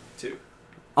killed too.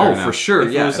 Oh, Fair for enough. sure, If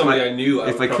it yeah. was somebody I knew,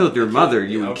 if would I killed your probably mother, kill-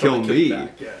 you yeah, I would would kill probably me.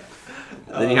 back, yeah.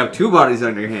 Then you have 2 bodies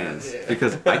on your hands Yeah.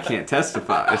 because I can't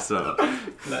testify. So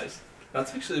Nice.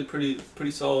 That's actually pretty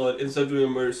solid. Instead of doing a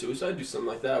murder suicide, do something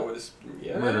like that. With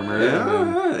yeah. Murder.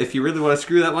 yeah, if you really want to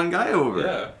screw that one guy over.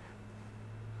 Yeah.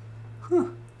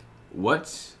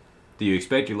 What do you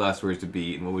expect your last words to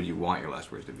be, and what would you want your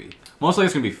last words to be? Mostly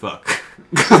it's gonna be fuck.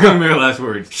 It's gonna be your last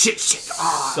words. Shit.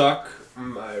 Suck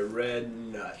my red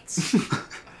nuts.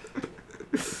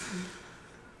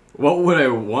 What would I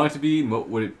want it to be, and what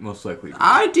would it most likely be?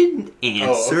 I didn't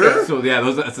answer. okay. So yeah,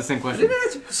 that's the same I question. didn't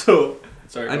answer. So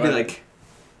sorry. I'd go be ahead. like,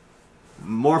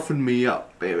 morphing me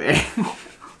up, baby.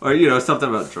 Or, you know, something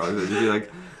about drugs. I'd be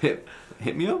like,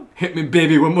 hit me up? Hit me,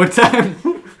 baby, one more time.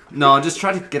 No, just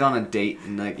try to get on a date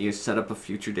and, like, you set up a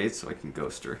future date so I can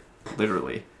ghost her.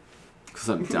 Literally. Because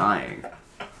I'm dying.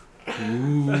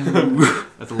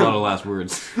 That's a lot of last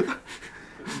words.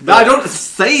 No, I don't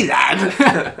say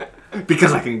that!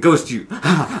 Because I can ghost you.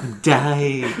 I'm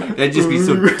dying. That'd just be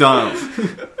so dumb.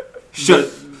 Shut.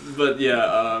 But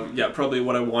yeah, probably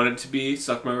what I want it to be.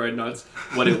 Suck my red nuts.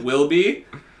 What it will be.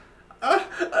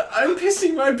 I'm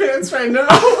pissing my pants right now.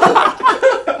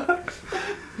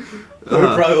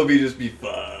 Or probably will be just be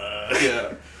fuck.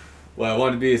 Yeah. What I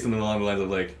want to be is something along the lines of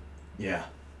like, yeah,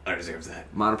 I deserve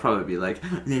that. Mine would probably be like,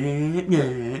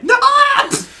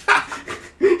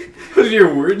 What are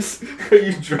your words? Are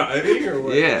you driving or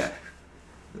what? yeah.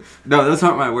 No, those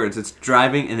aren't my words. It's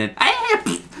driving and then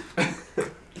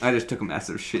I just took a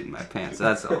massive shit in my pants.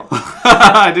 That's all.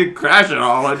 I didn't crash at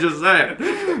all. I just said.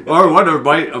 Or one or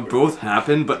might both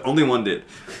happen, but only one did.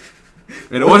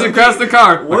 And it wasn't crash the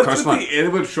car. My What's car's with fine. the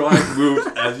animatronic moves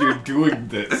as you're doing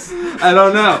this? I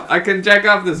don't know. I can check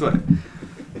off this way.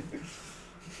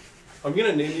 I'm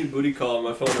gonna name you Booty Call on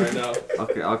my phone right now.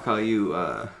 Okay, I'll call you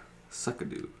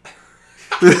Suckadoo.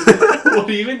 What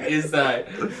even is that?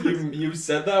 You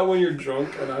said that when you're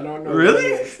drunk, and I don't know.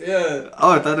 Really? What it is. Yeah.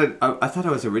 Oh, I thought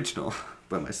I was original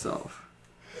by myself.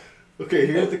 Okay,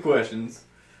 here's the questions.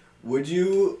 Would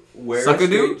you wear Suck a a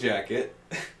dude? straight jacket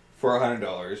for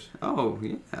 $100? Oh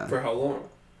yeah. For how long?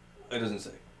 It doesn't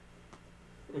say.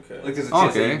 Okay. Like there's a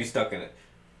chance that Okay. you'd be stuck in it.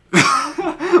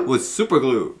 With super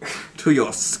glue to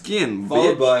your skin,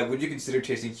 Followed bitch. by, would you consider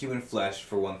tasting human flesh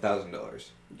for $1,000?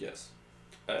 Yes,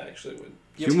 I actually would.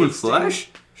 Human Tasting- flesh?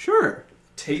 Sure.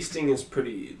 Tasting is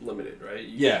pretty limited, right?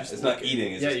 You Yeah, just it's lick not it.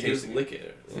 eating, it's yeah, just you just tasting lick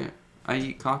it. Yeah. I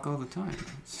eat cock all the time.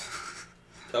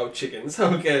 Oh, chickens.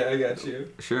 Okay, I got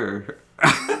you. Sure.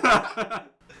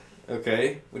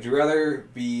 Okay. Would you rather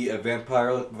be a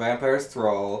vampire's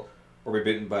thrall or be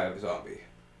bitten by a zombie?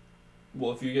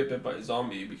 Well, if you get bit by a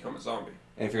zombie, you become a zombie.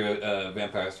 And if you're a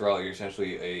vampire's thrall, you're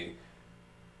essentially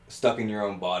stuck in your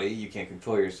own body. You can't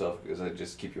control yourself because it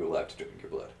just keep you alive to drink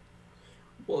your blood.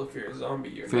 Well, if you're a zombie,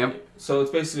 you're Vamp- not. So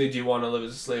it's basically, do you want to live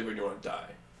as a slave or do you want to die?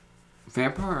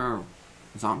 Vampire or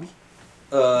zombie?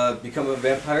 Become a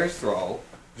vampire's thrall,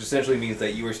 which essentially means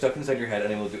that you are stuck inside your head,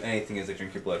 unable to do anything as they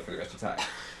drink your blood for the rest of the time.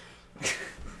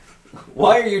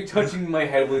 Why are you touching my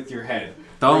head with your head?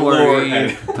 Don't Your lower worry.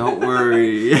 head. Don't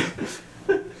worry.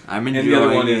 I'm enjoying And the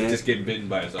other one it. is just get bitten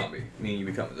by a zombie, meaning you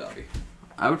become a zombie.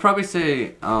 I would probably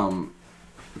say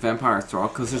vampire thrall,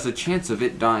 because there's a chance of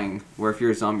it dying, where if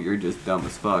you're a zombie, you're just dumb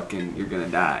as fuck and you're gonna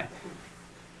die.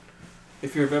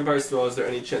 If you're a vampire's thrall, is there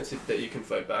any chance that you can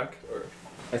fight back? Or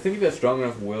I think you've got strong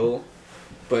enough will,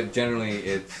 but generally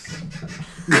it's...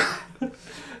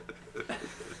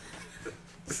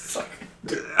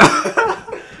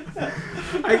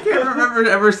 I can't remember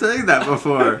ever saying that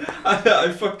before.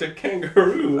 I fucked a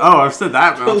kangaroo. Oh, I've said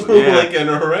that. But yeah. Like an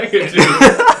orangutan.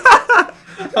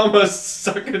 I'm a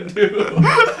suckadoo.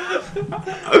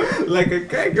 Like a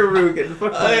kangaroo getting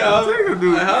fucked by I a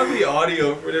kangaroo. have the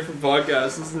audio for different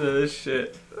podcasts. Listen to this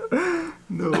shit.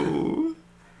 No.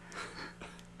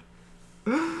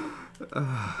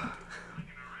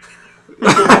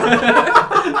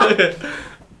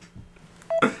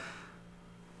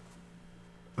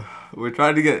 We're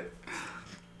trying to get.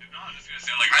 I'm just gonna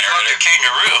sound like a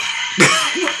kangaroo.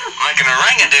 Like an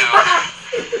orangutan.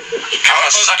 I'm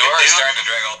a story starting to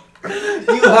draggle.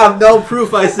 You have no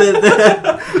proof I said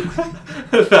that.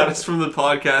 That is from the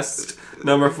podcast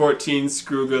number 14,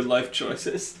 Screw Good Life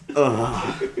Choices.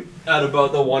 At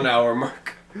about the 1 hour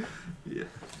mark. Yeah.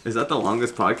 Is that the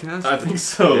longest podcast? I think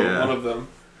so. Yeah. One of them.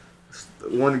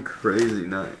 One crazy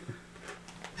night.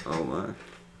 Oh my.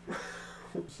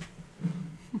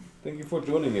 Thank you for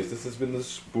joining us. This has been the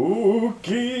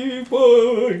Spooky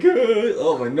Podcast.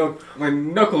 Oh, my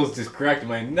knuckles just cracked.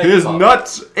 My neck. His popped.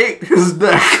 nuts ate his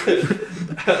neck.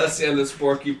 That's the end of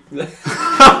Sporky.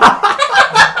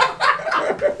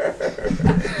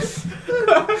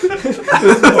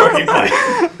 Spooky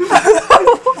Podcast.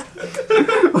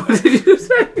 What did you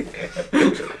say?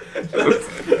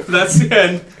 That's the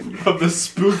end of the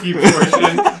spooky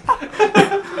portion.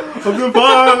 Of the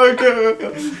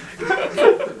podcast.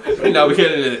 And now we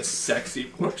get into the sexy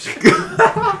portion.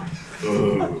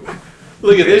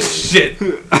 Look at this shit.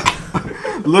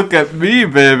 Look at me,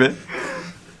 baby.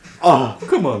 Oh,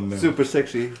 come on now. Super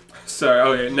sexy. Sorry,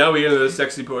 okay, now we get into the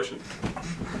sexy portion.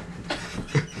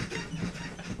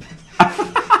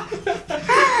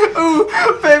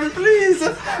 Oh, baby, please.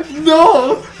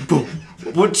 No. Boom.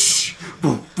 Whoosh.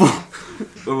 Boom. Boom.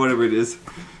 Or whatever it is.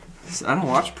 I don't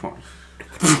watch porn.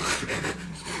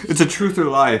 It's a truth or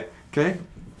lie, okay?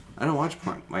 I don't watch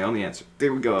porn. My only answer.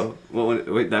 There we go. Well,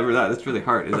 wait, never that. That's really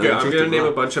hard. Is Okay, that a I'm truth gonna or name lie?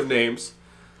 a bunch of names.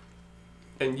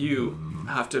 And you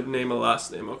have to name a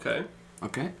last name, okay?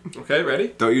 Okay. Okay,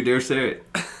 ready? Don't you dare say it.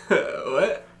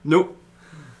 What? Nope.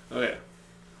 Okay.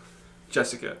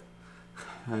 Jessica.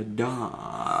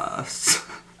 Das.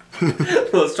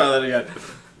 Let's try that again.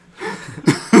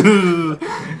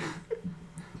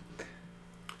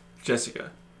 Jessica.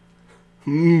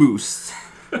 Moose.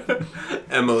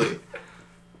 Emily.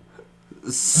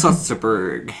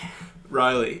 Sutzerberg.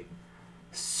 Riley.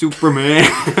 Superman.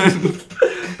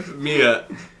 Mia.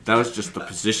 That was just the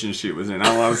position she was in. I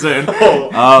don't know what I'm saying.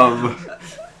 Oh.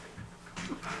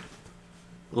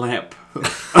 Lamp.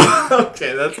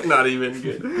 Okay, that's not even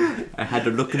good. I had to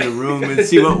look in the room and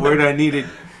see what word I needed.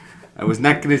 I was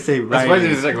not gonna say That's why right.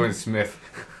 it's like going Smith.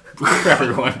 For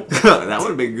everyone. That would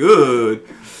have been good.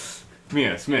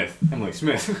 Mia Smith. Emily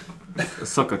Smith.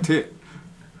 Suck a tit.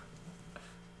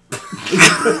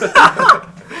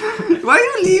 Why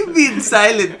you leave me in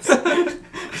silence?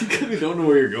 Because we don't know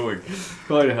where you're going.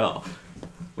 Go to hell.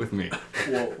 With me.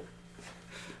 Whoa.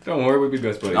 Don't worry, we'll be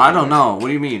best buddies. I don't know. What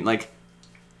do you mean? Like,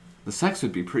 the sex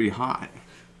would be pretty hot.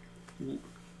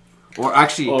 Or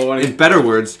actually, in better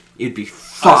words, it'd be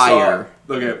fire.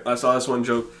 I saw this one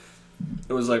joke.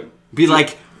 It was like, Be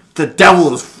like, the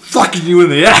devil is fucking you in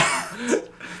the ass.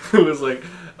 it was like,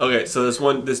 okay, so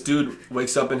this dude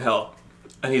wakes up in hell,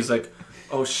 and he's like,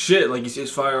 oh shit, like he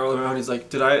sees fire all around. He's like,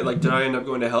 did I end up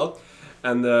going to hell?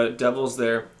 And the devil's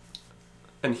there,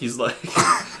 and he's like,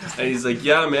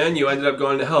 yeah, man, you ended up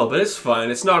going to hell, but it's fine.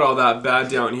 It's not all that bad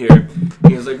down here.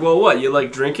 And he's like, well, what? You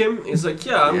like drinking? He's like,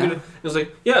 yeah, I'm gonna. He was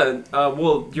like, yeah,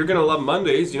 well, you're gonna love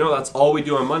Mondays. You know, that's all we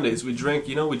do on Mondays. We drink.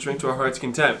 You know, we drink to our heart's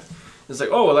content. He's like,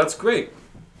 oh, well, that's great.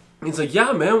 He's like,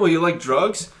 yeah, man. Well, you like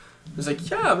drugs? He's like,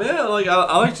 yeah, man. Like,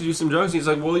 I like to do some drugs. He's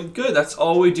like, well, good. That's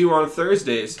all we do on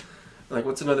Thursdays. I'm like,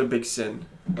 what's another big sin?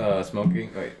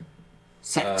 Smoking? Wait.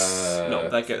 Sex. No,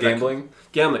 that guy. Gambling?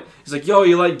 Gambling. He's like, yo,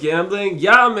 you like gambling?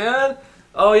 Yeah, man.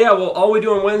 oh yeah, well, all we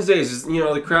do on Wednesdays is,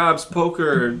 the crabs,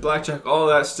 poker, blackjack, all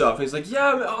that stuff. And he's like,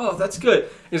 yeah, oh, that's good.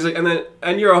 He's like,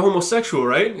 and you're a homosexual,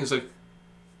 right? He's like,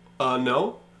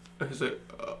 no. He's like,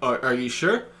 are you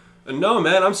sure? No,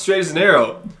 man, I'm straight as an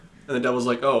arrow. And the devil's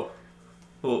like, oh,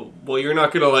 well, you're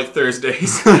not gonna like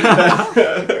Thursdays.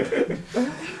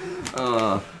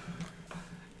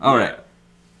 All right.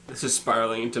 This is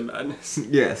spiraling into madness.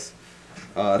 Yes.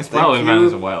 It's probably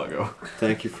madness a while ago.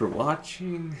 Thank you for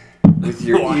watching with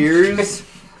your ears.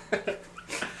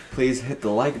 Please hit the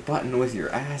like button with your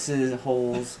asses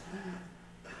holes.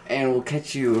 And we'll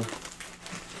catch you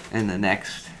in the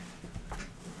next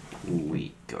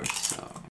week or so.